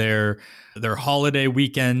enjoying their holiday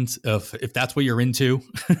weekend, if that's what you're into.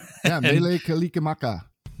 Yeah, Mele Kalikimaka.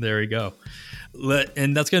 There we go.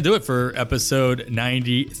 And that's going to do it for episode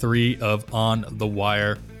 93 of On the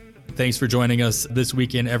Wire. Thanks for joining us this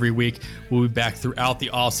weekend. Every week, we'll be back throughout the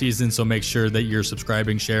off season. So make sure that you're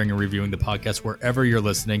subscribing, sharing, and reviewing the podcast wherever you're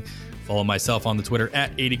listening. Follow myself on the Twitter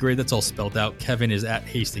at 80grade. That's all spelled out. Kevin is at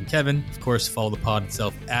HastingKevin. Of course, follow the pod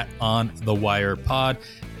itself at On the Wire Pod.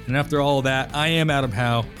 And after all of that, I am Adam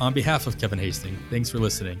Howe. On behalf of Kevin Hastings, thanks for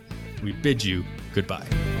listening. We bid you goodbye.